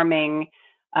performing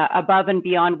above and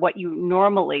beyond what you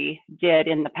normally did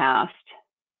in the past?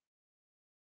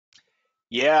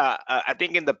 Yeah, I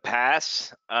think in the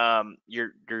past,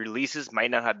 your leases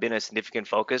might not have been a significant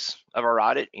focus of our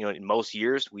audit. You know, in most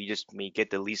years, we just may get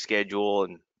the lease schedule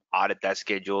and audit that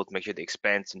schedule to make sure the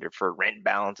expense and deferred rent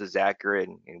balance is accurate,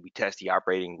 and we test the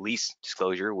operating lease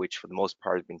disclosure, which for the most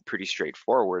part has been pretty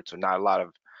straightforward. So not a lot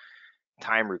of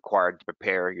time required to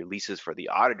prepare your leases for the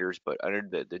auditors. But under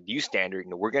the new standard,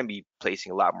 you know, we're going to be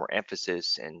placing a lot more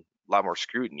emphasis and a lot more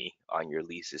scrutiny on your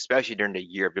lease, especially during the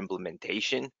year of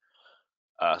implementation.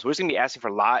 So we're just gonna be asking for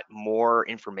a lot more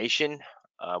information.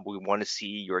 We want to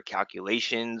see your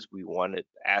calculations. We want to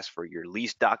ask for your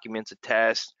lease documents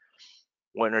attest.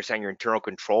 We want to understand your internal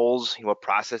controls. What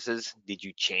processes did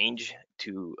you change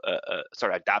to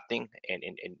start adopting and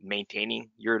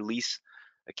maintaining your lease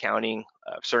accounting?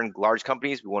 Certain large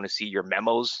companies, we want to see your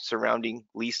memos surrounding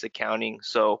lease accounting.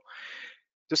 So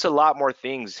just a lot more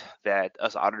things that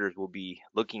us auditors will be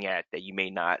looking at that you may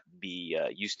not be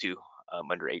used to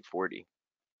under 840.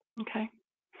 Okay.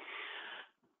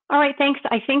 All right, thanks.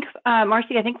 I think,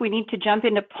 Marcy, I think we need to jump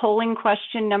into polling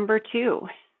question number 2.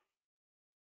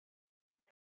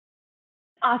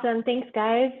 Awesome, thanks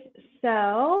guys.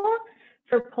 So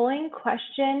for polling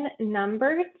question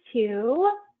number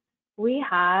 2, we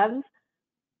have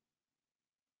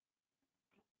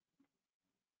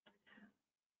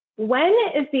when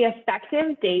is the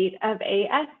effective date of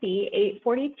ASC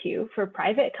 842 for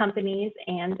private companies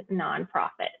and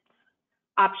nonprofits?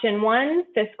 Option 1,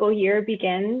 fiscal year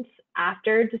begins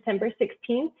after December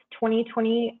 16th,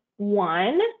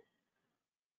 2021.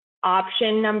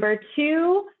 Option number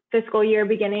 2, fiscal year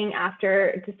beginning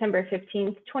after December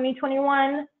 15th,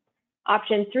 2021.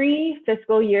 Option 3,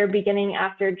 fiscal year beginning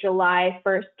after July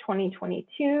 1st,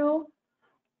 2022.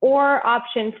 Or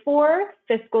option 4,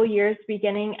 fiscal years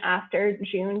beginning after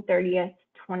June 30th,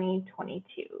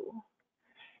 2022.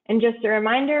 And just a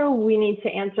reminder, we need to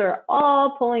answer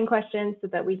all polling questions so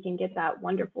that we can get that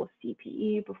wonderful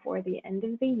CPE before the end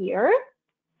of the year.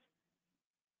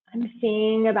 I'm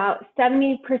seeing about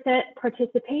 70%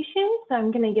 participation, so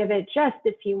I'm going to give it just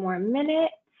a few more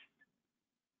minutes.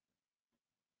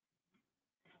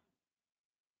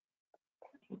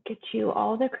 Get you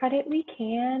all the credit we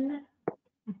can.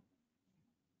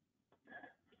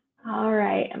 All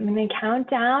right, I'm going to count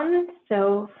down.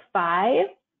 So 5,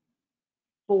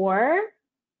 4,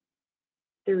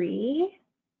 3,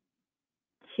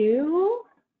 2,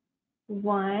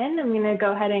 1. I'm going to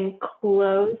go ahead and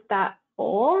close that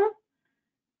poll.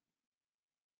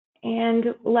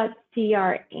 And let's see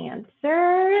our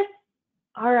answers.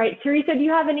 All right, Teresa, do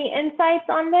you have any insights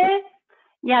on this?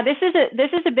 Yeah, this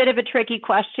is a bit of a tricky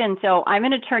question, so I'm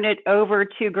going to turn it over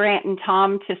to Grant and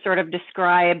Tom to sort of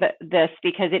describe this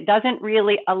because it doesn't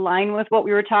really align with what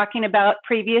we were talking about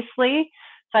previously.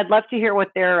 So I'd love to hear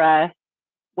what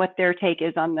their take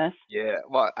is on this. Yeah,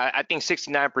 well, I think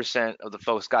 69% of the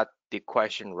folks got the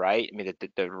question right. I mean,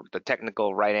 the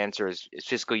technical right answer is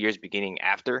fiscal years beginning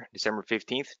after December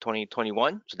 15th,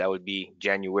 2021. So that would be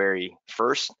January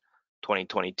 1st,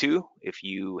 2022, if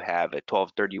you have a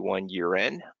 12/31 year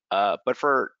end. But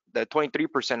for the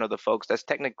 23% of the folks, that's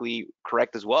technically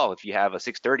correct as well if you have a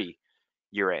 6/30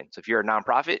 year end. So if you're a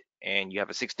nonprofit and you have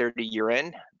a 6/30 year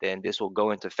end, then this will go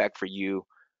into effect for you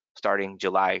starting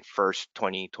July 1st,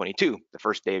 2022, the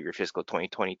first day of your fiscal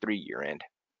 2023 year end.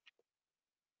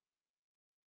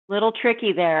 Little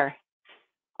tricky there.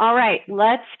 All right,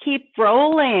 let's keep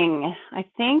rolling. I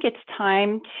think it's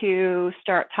time to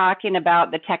start talking about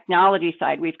the technology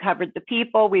side. We've covered the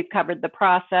people, we've covered the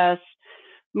process.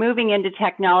 Moving into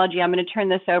technology, I'm going to turn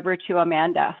this over to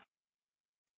Amanda.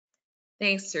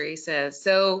 Thanks, Teresa.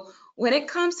 So when it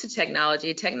comes to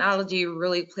technology, technology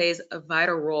really plays a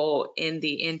vital role in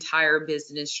the entire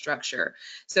business structure.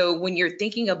 So when you're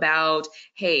thinking about,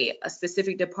 hey, a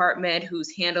specific department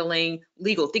who's handling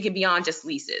legal, thinking beyond just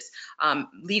leases.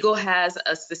 Legal has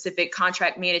a specific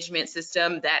contract management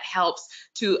system that helps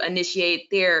to initiate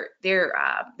their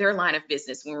line of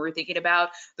business. When we're thinking about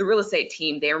the real estate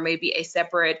team, there may be a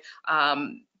separate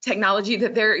technology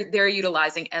that they're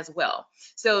utilizing as well.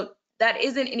 So that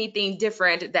isn't anything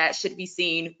different that should be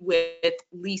seen with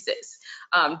leases.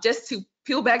 Just to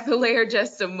peel back the layer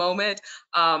just a moment,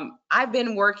 I've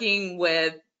been working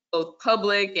with both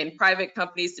public and private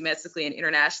companies domestically and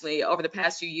internationally over the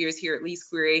past few years here at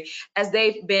LeaseQuery as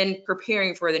they've been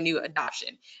preparing for the new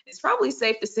adoption. It's probably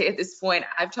safe to say at this point,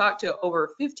 I've talked to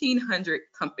over 1,500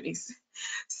 companies.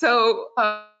 So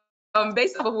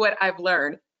based on what I've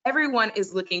learned, everyone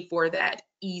is looking for that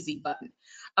easy button.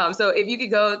 So if you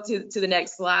could go to the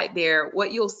next slide there,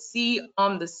 what you'll see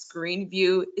on the screen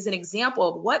view is an example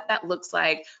of what that looks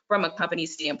like from a company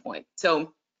standpoint.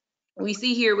 So we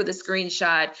see here with a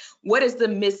screenshot, what is the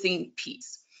missing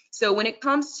piece? So when it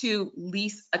comes to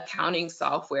lease accounting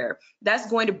software, that's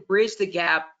going to bridge the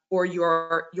gap for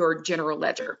your general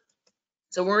ledger.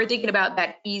 So when we're thinking about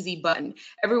that easy button,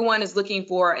 everyone is looking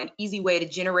for an easy way to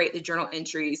generate the journal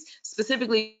entries,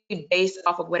 specifically based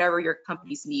off of whatever your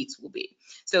company's needs will be.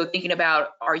 So thinking about,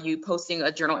 are you posting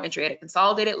a journal entry at a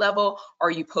consolidated level?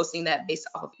 Are you posting that based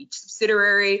off of each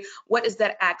subsidiary? What does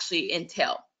that actually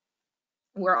entail?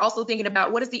 We're also thinking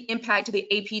about what is the impact to the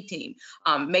AP team,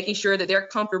 making sure that they're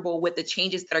comfortable with the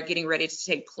changes that are getting ready to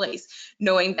take place,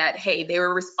 knowing that, hey, they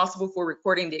were responsible for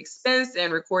recording the expense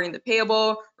and recording the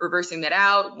payable, reversing that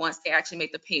out once they actually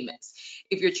make the payments.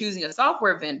 If you're choosing a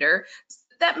software vendor,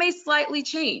 that may slightly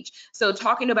change. So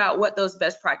talking about what those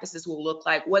best practices will look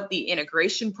like, what the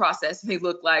integration process may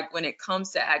look like when it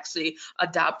comes to actually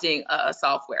adopting a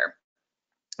software.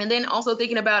 And then also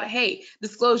thinking about, hey,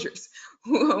 disclosures.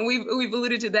 We've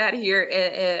alluded to that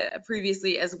here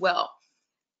previously as well.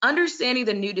 Understanding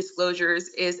the new disclosures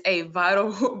is a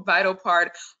vital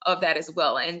part of that as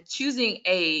well. And choosing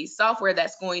a software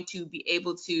that's going to be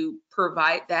able to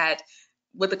provide that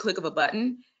with a click of a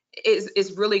button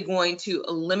is really going to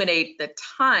eliminate the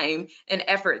time and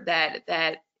effort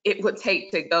that it would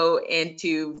take to go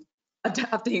into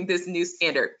adopting this new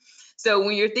standard. So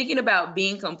when you're thinking about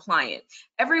being compliant,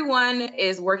 everyone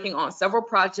is working on several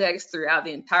projects throughout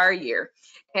the entire year.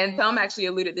 And Tom actually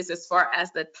alluded this as far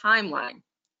as the timeline.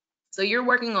 So you're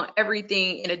working on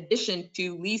everything in addition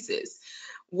to leases.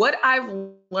 What I've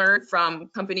learned from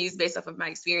companies based off of my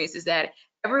experience is that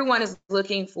everyone is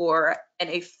looking for an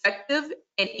effective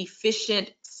and efficient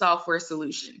software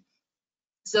solution.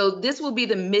 So this will be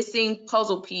the missing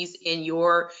puzzle piece in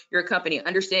your company,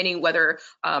 understanding whether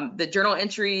the journal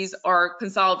entries are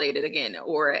consolidated again,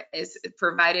 or is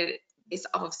provided based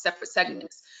off of separate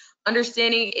segments.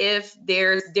 Understanding if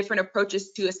there's different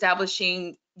approaches to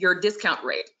establishing your discount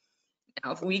rate.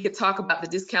 Now, if we could talk about the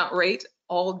discount rate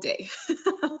all day.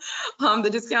 The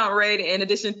discount rate, in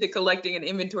addition to collecting an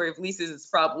inventory of leases, is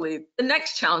probably the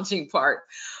next challenging part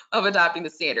of adopting the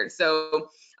standard. So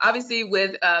obviously,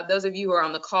 with those of you who are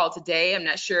on the call today, I'm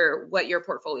not sure what your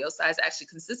portfolio size actually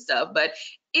consists of, but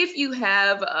if you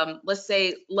have, let's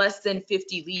say, less than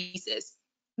 50 leases,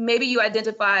 maybe you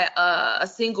identify a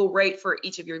single rate for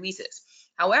each of your leases.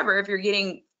 However, if you're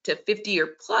getting to 50 or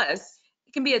plus,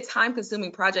 it can be a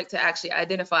time-consuming project to actually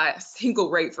identify a single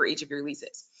rate for each of your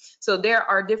leases. So there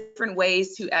are different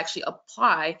ways to actually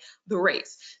apply the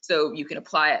rates. So you can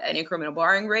apply an incremental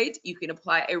borrowing rate, you can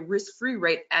apply a risk-free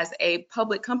rate as a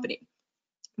public company.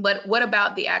 But what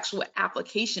about the actual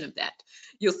application of that?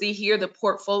 You'll see here the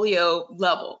portfolio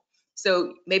level.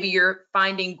 So maybe you're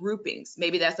finding groupings.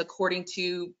 Maybe that's according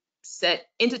to set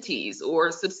entities or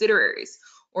subsidiaries.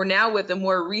 Or now with the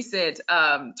more recent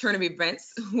turn of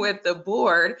events with the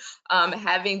board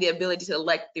having the ability to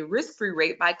elect the risk-free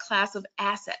rate by class of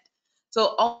asset.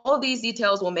 So all of these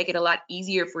details will make it a lot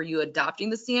easier for you adopting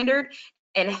the standard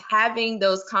and having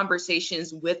those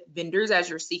conversations with vendors as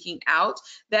you're seeking out.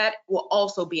 That will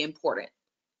also be important.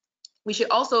 We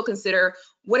should also consider,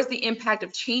 what is the impact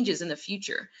of changes in the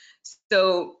future?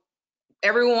 So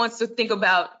everyone wants to think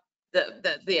about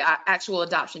the actual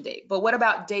adoption date, but what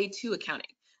about day 2 accounting?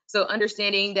 So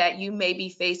understanding that you may be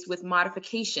faced with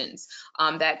modifications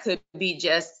that could be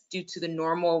just due to the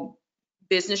normal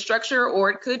business structure, or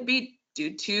it could be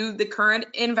due to the current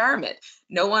environment.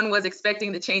 No one was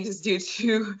expecting the changes due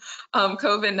to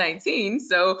COVID-19,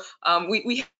 so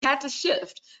we had to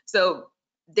shift. So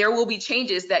there will be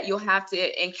changes that you'll have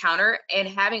to encounter, and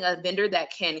having a vendor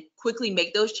that can quickly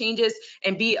make those changes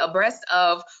and be abreast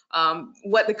of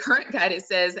what the current guidance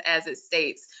says as it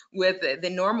states with the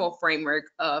normal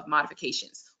framework of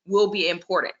modifications will be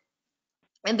important.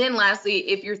 And then lastly,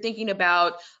 if you're thinking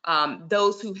about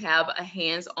those who have a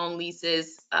hands-on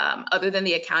leases other than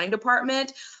the accounting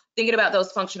department, thinking about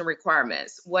those functional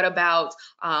requirements. What about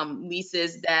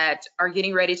leases that are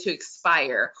getting ready to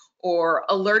expire, or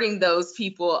alerting those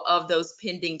people of those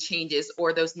pending changes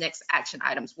or those next action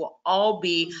items will all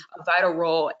be a vital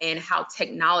role in how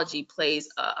technology plays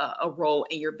a role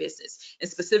in your business, and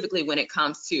specifically when it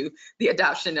comes to the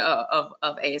adoption of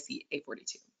ASC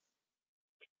 842.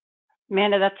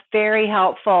 Amanda, that's very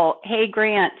helpful. Hey,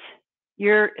 Grant,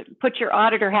 put your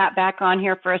auditor hat back on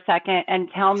here for a second and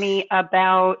tell me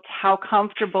about how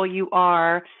comfortable you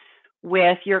are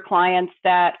with your clients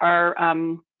that are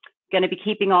going to be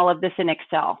keeping all of this in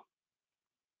Excel.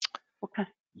 Okay.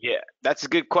 Yeah, that's a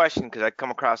good question because I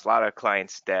come across a lot of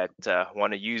clients that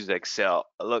want to use Excel.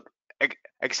 Look,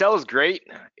 Excel is great.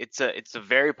 It's a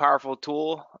very powerful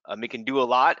tool. It can do a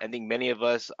lot. I think many of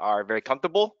us are very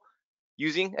comfortable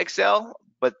using Excel,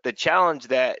 but the challenge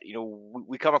that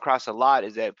we come across a lot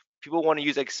is that people want to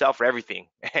use Excel for everything,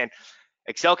 and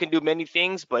Excel can do many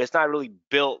things, but it's not really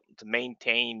built to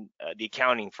maintain the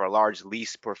accounting for a large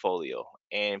lease portfolio.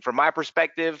 And from my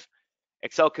perspective,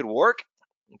 Excel could work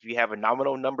if you have a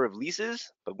nominal number of leases,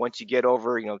 but once you get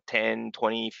over, 10,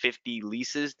 20, 50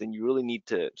 leases, then you really need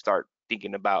to start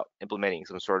thinking about implementing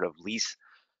some sort of lease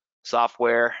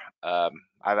software.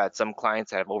 I've had some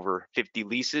clients that have over 50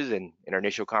 leases, and in our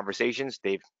initial conversations,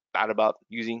 they've thought about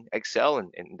using Excel,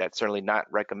 and that's certainly not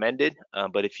recommended.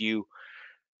 But if you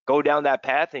go down that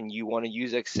path and you want to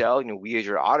use Excel, we as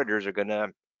your auditors are going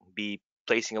to be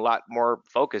placing a lot more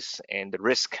focus, and the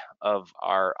risk of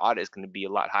our audit is going to be a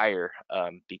lot higher.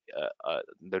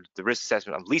 The risk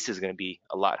assessment of lease is going to be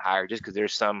a lot higher just because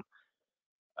there's some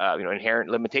inherent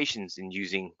limitations in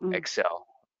using Excel.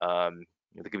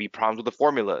 There could be problems with the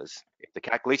formulas if the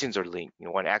calculations are linked.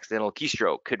 One accidental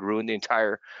keystroke could ruin the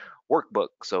entire workbook.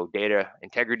 So data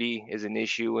integrity is an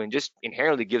issue, and just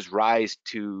inherently gives rise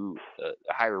to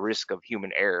a higher risk of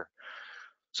human error.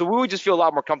 So we would just feel a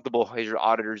lot more comfortable as your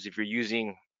auditors if you're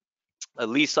using a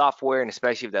lease software, and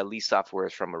especially if that lease software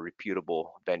is from a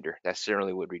reputable vendor. That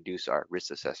certainly would reduce our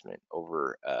risk assessment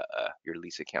over your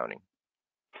lease accounting.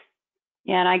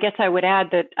 Yeah, and I guess I would add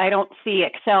that I don't see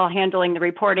Excel handling the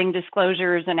reporting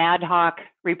disclosures and ad hoc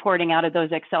reporting out of those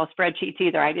Excel spreadsheets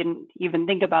either. I didn't even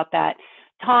think about that.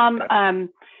 Tom,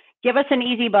 give us an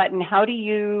easy button. How do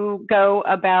you go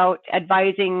about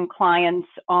advising clients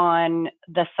on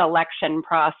the selection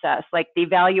process, like the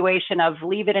evaluation of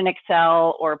leave it in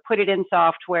Excel or put it in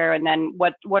software, and then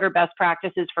what are best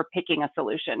practices for picking a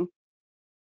solution?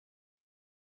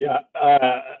 Yeah,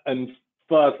 and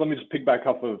first, let me just pick back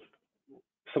up of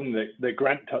something that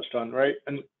Grant touched on, right?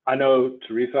 And I know,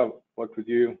 Teresa, I've worked with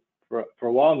you for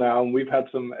a while now, and we've had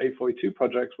some A42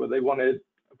 projects where they wanted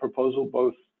a proposal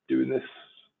both doing this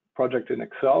project in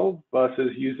Excel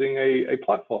versus using a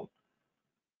platform.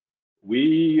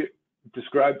 We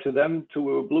described to them till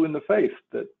we were blue in the face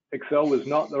that Excel was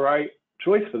not the right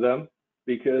choice for them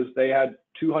because they had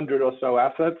 200 or so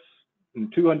assets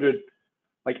and 200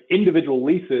 like individual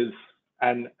leases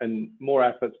and more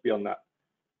assets beyond that.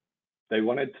 They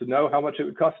wanted to know how much it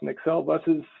would cost in Excel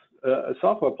versus a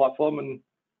software platform, and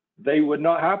they were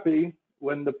not happy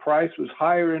when the price was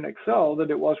higher in Excel than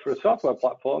it was for a software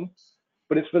platform.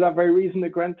 But it's for that very reason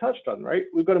that Grant touched on, right?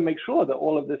 We've got to make sure that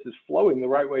all of this is flowing the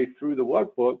right way through the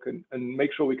workbook and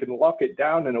make sure we can lock it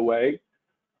down in a way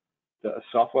that a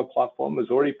software platform is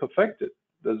already perfected.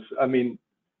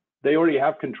 They already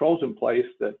have controls in place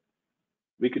that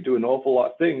we could do an awful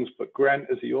lot of things, but Grant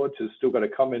as the auditor has still got to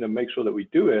come in and make sure that we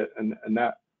do it, and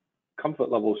that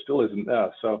comfort level still isn't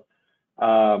there. So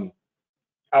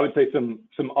I would say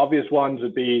some obvious ones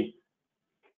would be,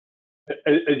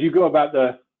 as you go about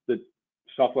the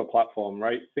software platform,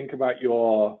 right? Think about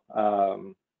your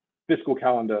fiscal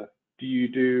calendar. Do you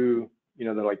do,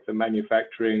 the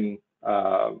manufacturing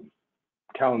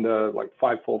calendar like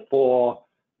 544?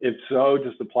 If so,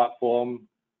 does the platform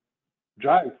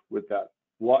drive with that?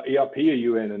 What ERP are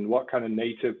you in, and what kind of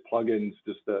native plugins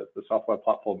does the software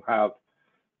platform have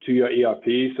to your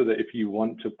ERP, so that if you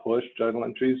want to push journal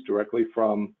entries directly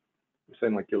from,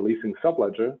 saying like your leasing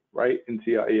subledger, right,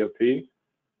 into your ERP,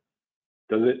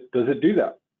 does it do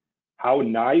that? How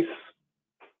nice,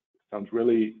 sounds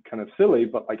really kind of silly,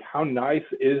 but like how nice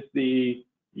is the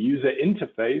user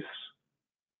interface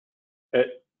at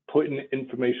putting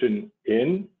information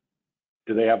in?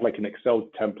 Do they have like an Excel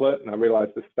template? And I realize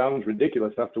this sounds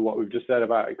ridiculous after what we've just said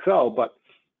about Excel, but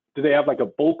do they have like a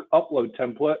bulk upload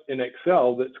template in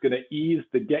Excel that's going to ease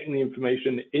the getting the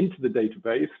information into the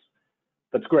database?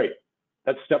 That's great.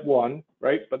 That's step one,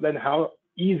 right? But then how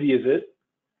easy is it,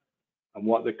 and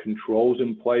what are the controls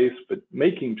in place for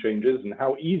making changes, and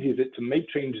how easy is it to make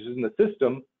changes in the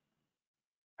system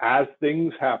as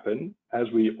things happen, as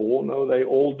we all know they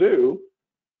all do?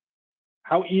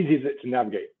 How easy is it to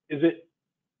navigate? Is it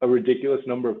a ridiculous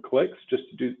number of clicks just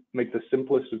to make the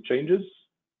simplest of changes?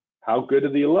 How good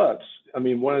are the alerts? I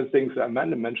mean, one of the things that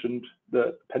Amanda mentioned,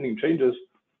 the pending changes,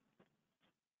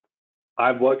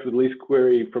 I've worked with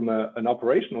LeaseQuery from an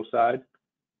operational side.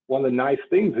 One of the nice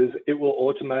things is it will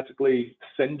automatically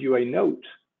send you a note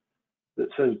that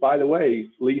says, by the way,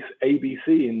 lease ABC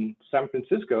in San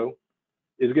Francisco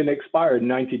is going to expire in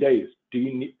 90 days.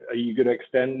 Are you going to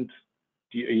extend?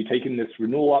 Are you taking this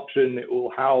renewal option? It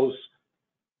will house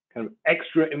kind of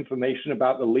extra information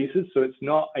about the leases. So it's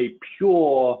not a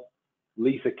pure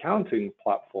lease accounting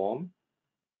platform.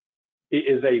 It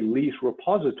is a lease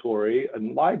repository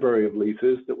and library of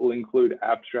leases that will include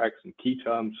abstracts and key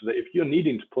terms, so that if you're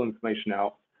needing to pull information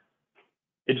out,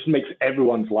 it just makes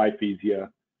everyone's life easier.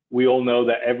 We all know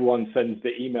that everyone sends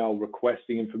the email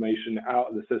requesting information out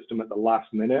of the system at the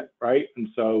last minute, right? And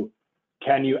so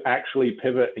can you actually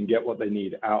pivot and get what they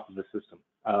need out of the system?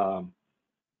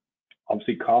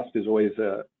 Obviously, cost is always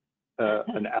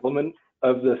an element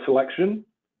of the selection,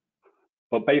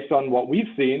 but based on what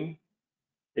we've seen,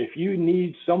 if you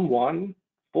need someone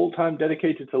full-time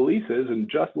dedicated to leases and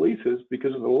just leases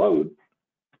because of the load,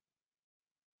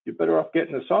 you're better off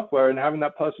getting the software and having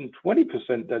that person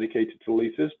 20% dedicated to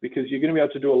leases, because you're going to be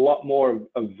able to do a lot more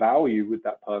of value with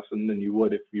that person than you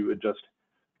would if you were just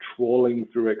trawling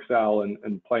through Excel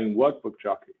and playing workbook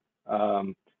jockey.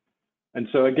 And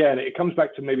so again, it comes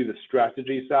back to maybe the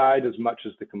strategy side as much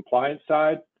as the compliance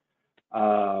side.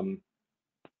 There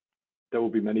will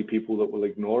be many people that will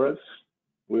ignore us,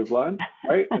 we've learned,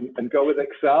 right? And go with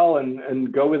Excel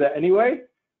and go with it anyway.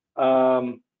 I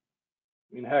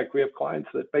mean, heck, we have clients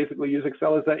that basically use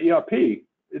Excel as their ERP.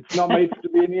 It's not made to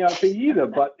be an ERP either,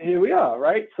 but here we are,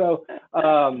 right? So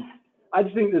I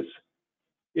just think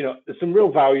there's some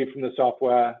real value from the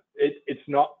software. It's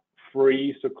not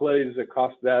free, so clearly there's a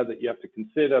cost there that you have to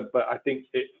consider, but I think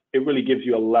it really gives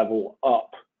you a level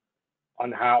up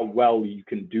on how well you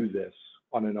can do this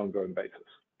on an ongoing basis.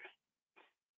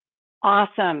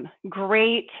 Awesome.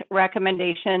 Great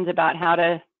recommendations about how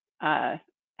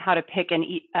to pick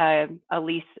a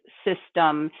lease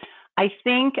system. I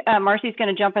think Marcy's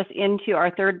going to jump us into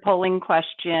our third polling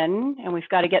question, and we've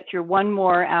got to get through one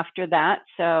more after that.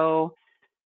 So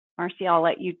Marcy, I'll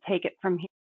let you take it from here.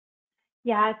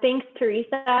 Yeah, thanks,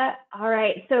 Teresa. All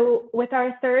right, so with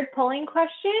our third polling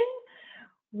question,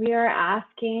 we are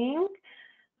asking,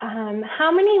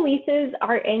 how many leases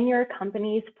are in your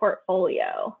company's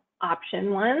portfolio?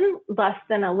 Option 1, less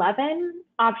than 11.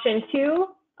 Option 2,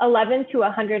 11 to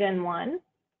 101.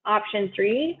 Option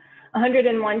 3,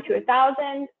 101 to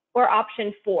 1,000. Or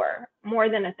option 4, more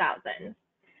than 1,000.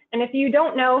 And if you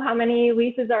don't know how many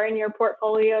leases are in your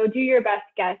portfolio, do your best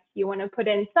guess. You want to put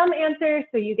in some answer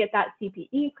so you get that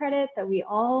CPE credit that we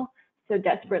all so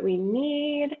desperately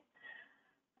need.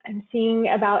 I'm seeing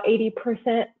about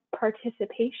 80%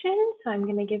 participation, so I'm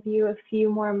going to give you a few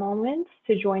more moments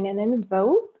to join in and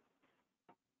vote.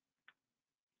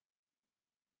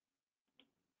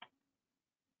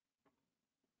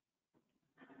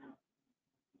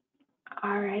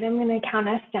 All right, I'm going to count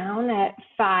us down at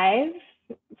 5,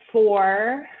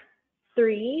 4,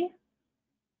 3,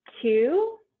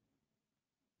 2,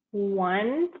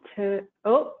 1.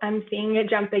 Oh, I'm seeing it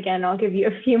jump again. I'll give you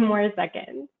a few more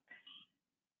seconds.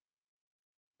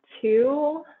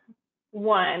 2,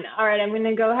 1. All right, I'm going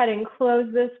to go ahead and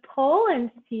close this poll and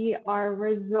see our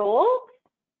results.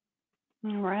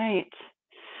 All right.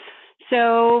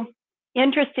 So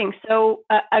interesting. So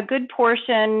a good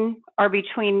portion are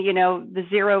between, the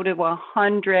 0 to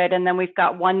 100, and then we've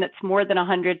got one that's more than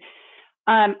 100.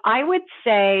 I would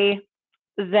say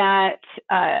that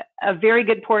a very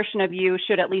good portion of you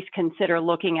should at least consider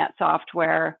looking at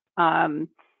software.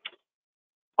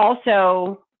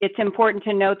 Also, it's important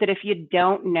to note that if you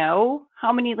don't know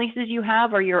how many leases you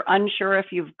have, or you're unsure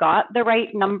if you've got the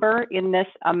right number in this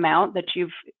amount that you've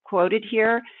quoted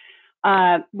here,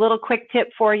 little quick tip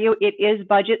for you, it is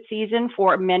budget season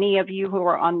for many of you who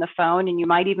are on the phone, and you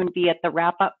might even be at the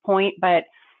wrap-up point, but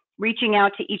reaching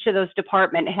out to each of those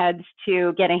department heads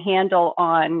to get a handle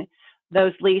on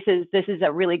those leases, this is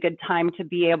a really good time to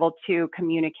be able to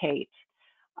communicate.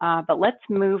 But let's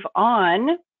move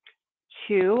on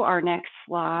to our next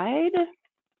slide.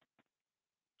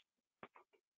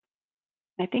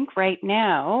 I think right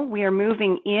now we are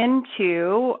moving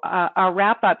into our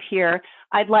wrap up here.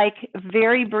 I'd like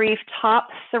very brief top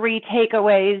 3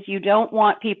 takeaways you don't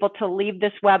want people to leave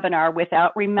this webinar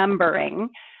without remembering.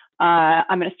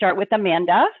 I'm going to start with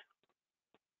Amanda.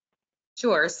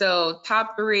 Sure. So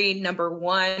top 3, number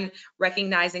 1,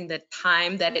 recognizing the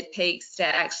time that it takes to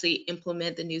actually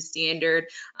implement the new standard,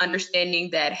 understanding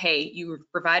that, hey, you were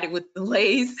provided with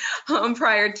delays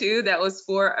prior to, that was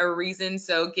for a reason.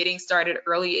 So getting started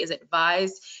early is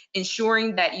advised,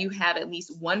 ensuring that you have at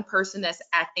least one person that's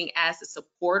acting as the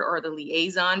support or the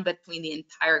liaison between the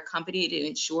entire company to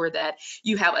ensure that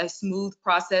you have a smooth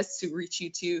process to reach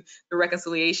you to the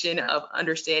reconciliation of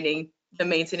understanding the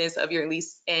maintenance of your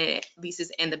leases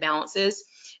and the balances.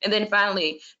 And then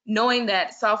finally, knowing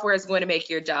that software is going to make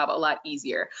your job a lot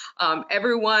easier.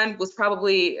 Everyone was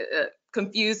probably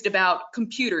confused about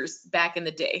computers back in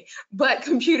the day, but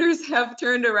computers have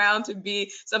turned around to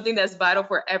be something that's vital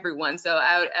for everyone. So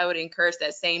I would encourage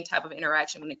that same type of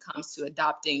interaction when it comes to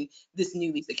adopting this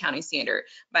new lease accounting standard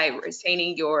by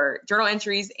retaining your journal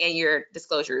entries and your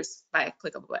disclosures by a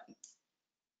click of a button.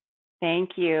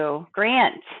 Thank you.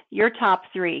 Grant, your top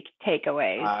 3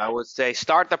 takeaways. I would say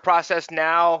start the process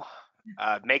now,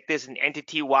 make this an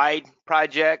entity-wide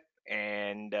project,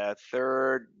 and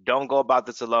third, don't go about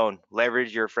this alone.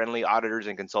 Leverage your friendly auditors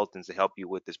and consultants to help you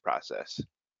with this process.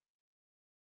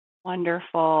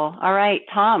 Wonderful. All right,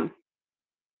 Tom.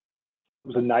 It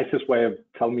was the nicest way of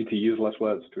telling me to use less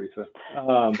words, Teresa.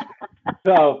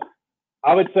 So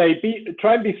I would say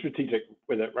try and be strategic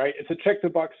with it, right? It's a check the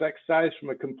box exercise from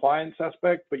a compliance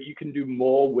aspect, but you can do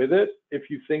more with it if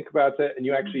you think about it and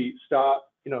you actually start,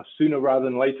 sooner rather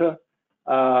than later.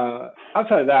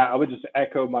 Outside of that, I would just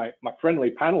echo my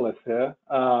friendly panelists here.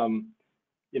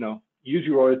 Use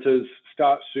your auditors,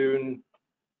 start soon,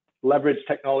 leverage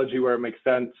technology where it makes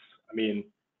sense. I mean,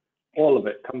 all of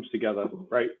it comes together,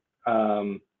 right?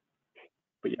 But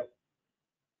yeah,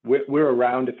 we're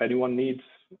around if anyone needs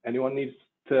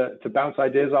to bounce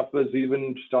ideas off us,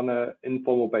 even just on an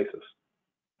informal basis.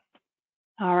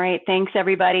 All right, thanks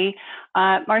everybody.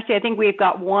 Marcy, I think we've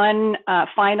got one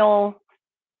final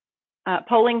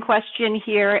polling question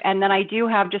here, and then I do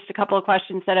have just a couple of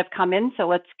questions that have come in. So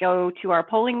let's go to our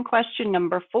polling question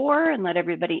number 4 and let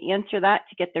everybody answer that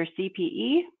to get their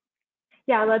CPE.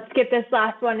 Yeah, let's get this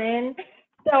last one in.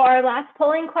 So our last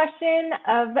polling question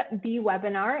of the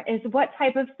webinar is, what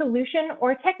type of solution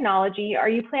or technology are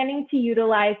you planning to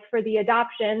utilize for the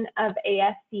adoption of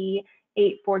ASC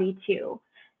 842?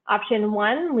 Option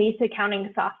 1, lease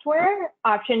accounting software.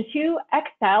 Option 2,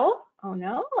 Excel. Oh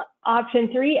no.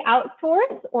 Option 3,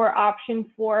 outsource, or option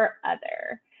 4,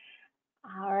 other.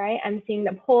 All right, I'm seeing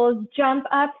the polls jump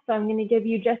up, so I'm going to give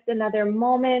you just another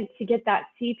moment to get that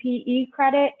CPE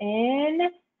credit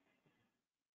in.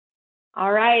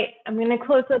 All right, I'm going to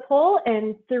close the poll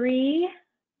in 3,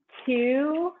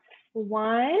 2,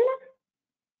 1,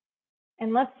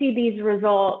 and let's see these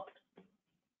results.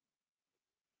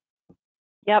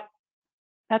 Yep,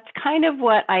 that's kind of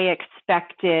what I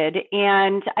expected.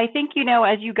 And I think,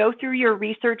 as you go through your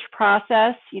research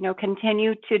process,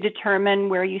 continue to determine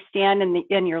where you stand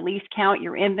in your lease count,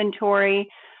 your inventory,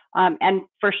 and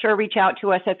for sure reach out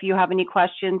to us if you have any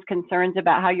questions, concerns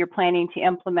about how you're planning to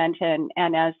implement, and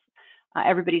as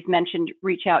everybody's mentioned,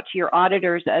 reach out to your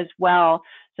auditors as well.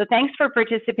 So thanks for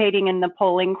participating in the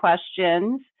polling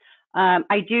questions.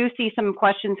 I do see some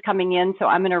questions coming in, so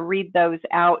I'm going to read those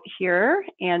out here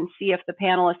and see if the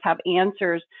panelists have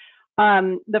answers.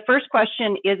 The first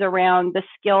question is around the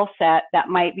skill set that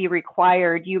might be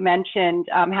required. You mentioned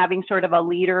having sort of a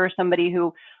leader, somebody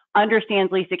who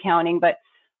understands lease accounting, but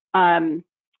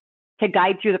to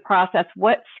guide through the process,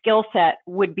 what skill set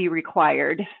would be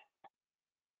required?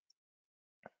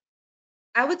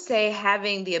 I would say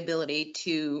having the ability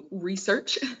to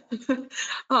research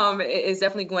is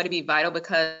definitely going to be vital,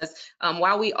 because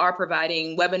while we are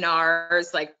providing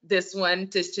webinars like this one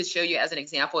to show you as an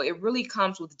example, it really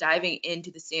comes with diving into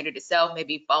the standard itself,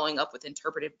 maybe following up with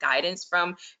interpretive guidance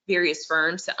from various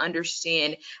firms to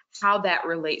understand how that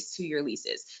relates to your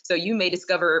leases. So you may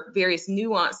discover various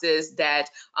nuances that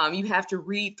you have to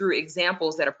read through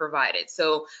examples that are provided.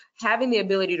 So having the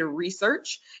ability to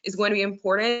research is going to be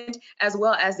important, as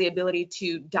well as the ability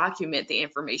to document the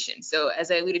information. So as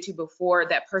I alluded to before,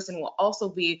 that person will also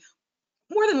be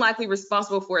more than likely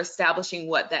responsible for establishing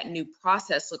what that new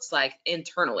process looks like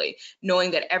internally,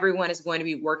 knowing that everyone is going to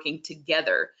be working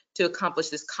together to accomplish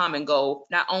this common goal,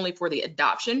 not only for the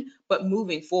adoption, but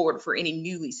moving forward for any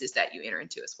new leases that you enter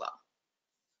into as well.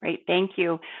 Great, thank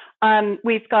you.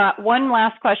 We've got one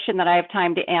last question that I have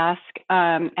time to ask,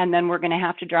 and then we're going to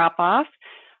have to drop off.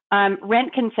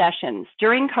 Rent concessions.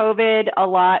 During COVID, a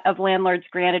lot of landlords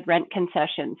granted rent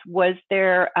concessions. Was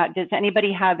there, does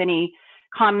anybody have any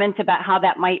comments about how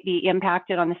that might be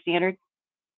impacted on the standard?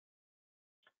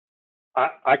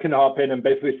 I can hop in and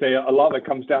basically say a lot of it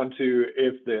comes down to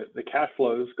if the cash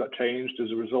flows got changed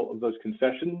as a result of those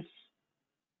concessions.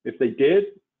 If they did,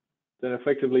 then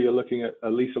effectively you're looking at a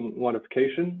lease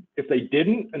modification. If they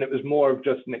didn't, and it was more of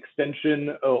just an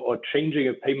extension or changing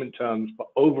of payment terms, but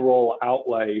overall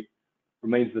outlay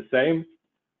remains the same,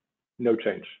 no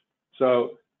change.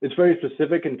 So it's very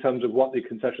specific in terms of what the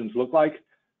concessions look like.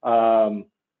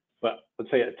 But let's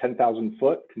say at 10,000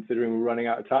 foot, considering we're running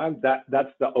out of time,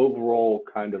 that's the overall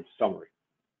kind of summary.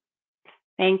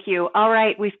 Thank you. All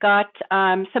right, we've got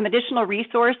some additional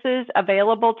resources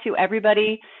available to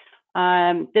everybody.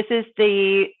 This is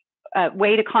the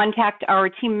way to contact our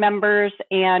team members,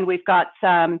 and we've got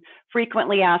some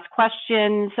frequently asked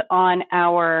questions on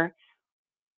our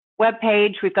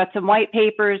webpage. We've got some white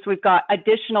papers. We've got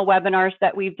additional webinars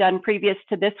that we've done previous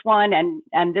to this one,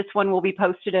 and this one will be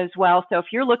posted as well. So if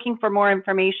you're looking for more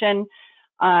information,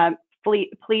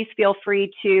 please feel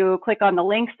free to click on the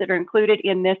links that are included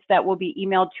in this that will be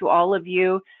emailed to all of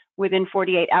you within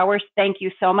 48 hours. Thank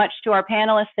you so much to our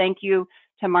panelists. Thank you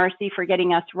to Marcy for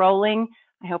getting us rolling.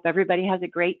 I hope everybody has a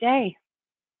great day.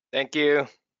 Thank you.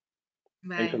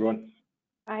 Bye. Thanks, everyone.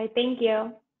 Bye, thank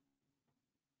you.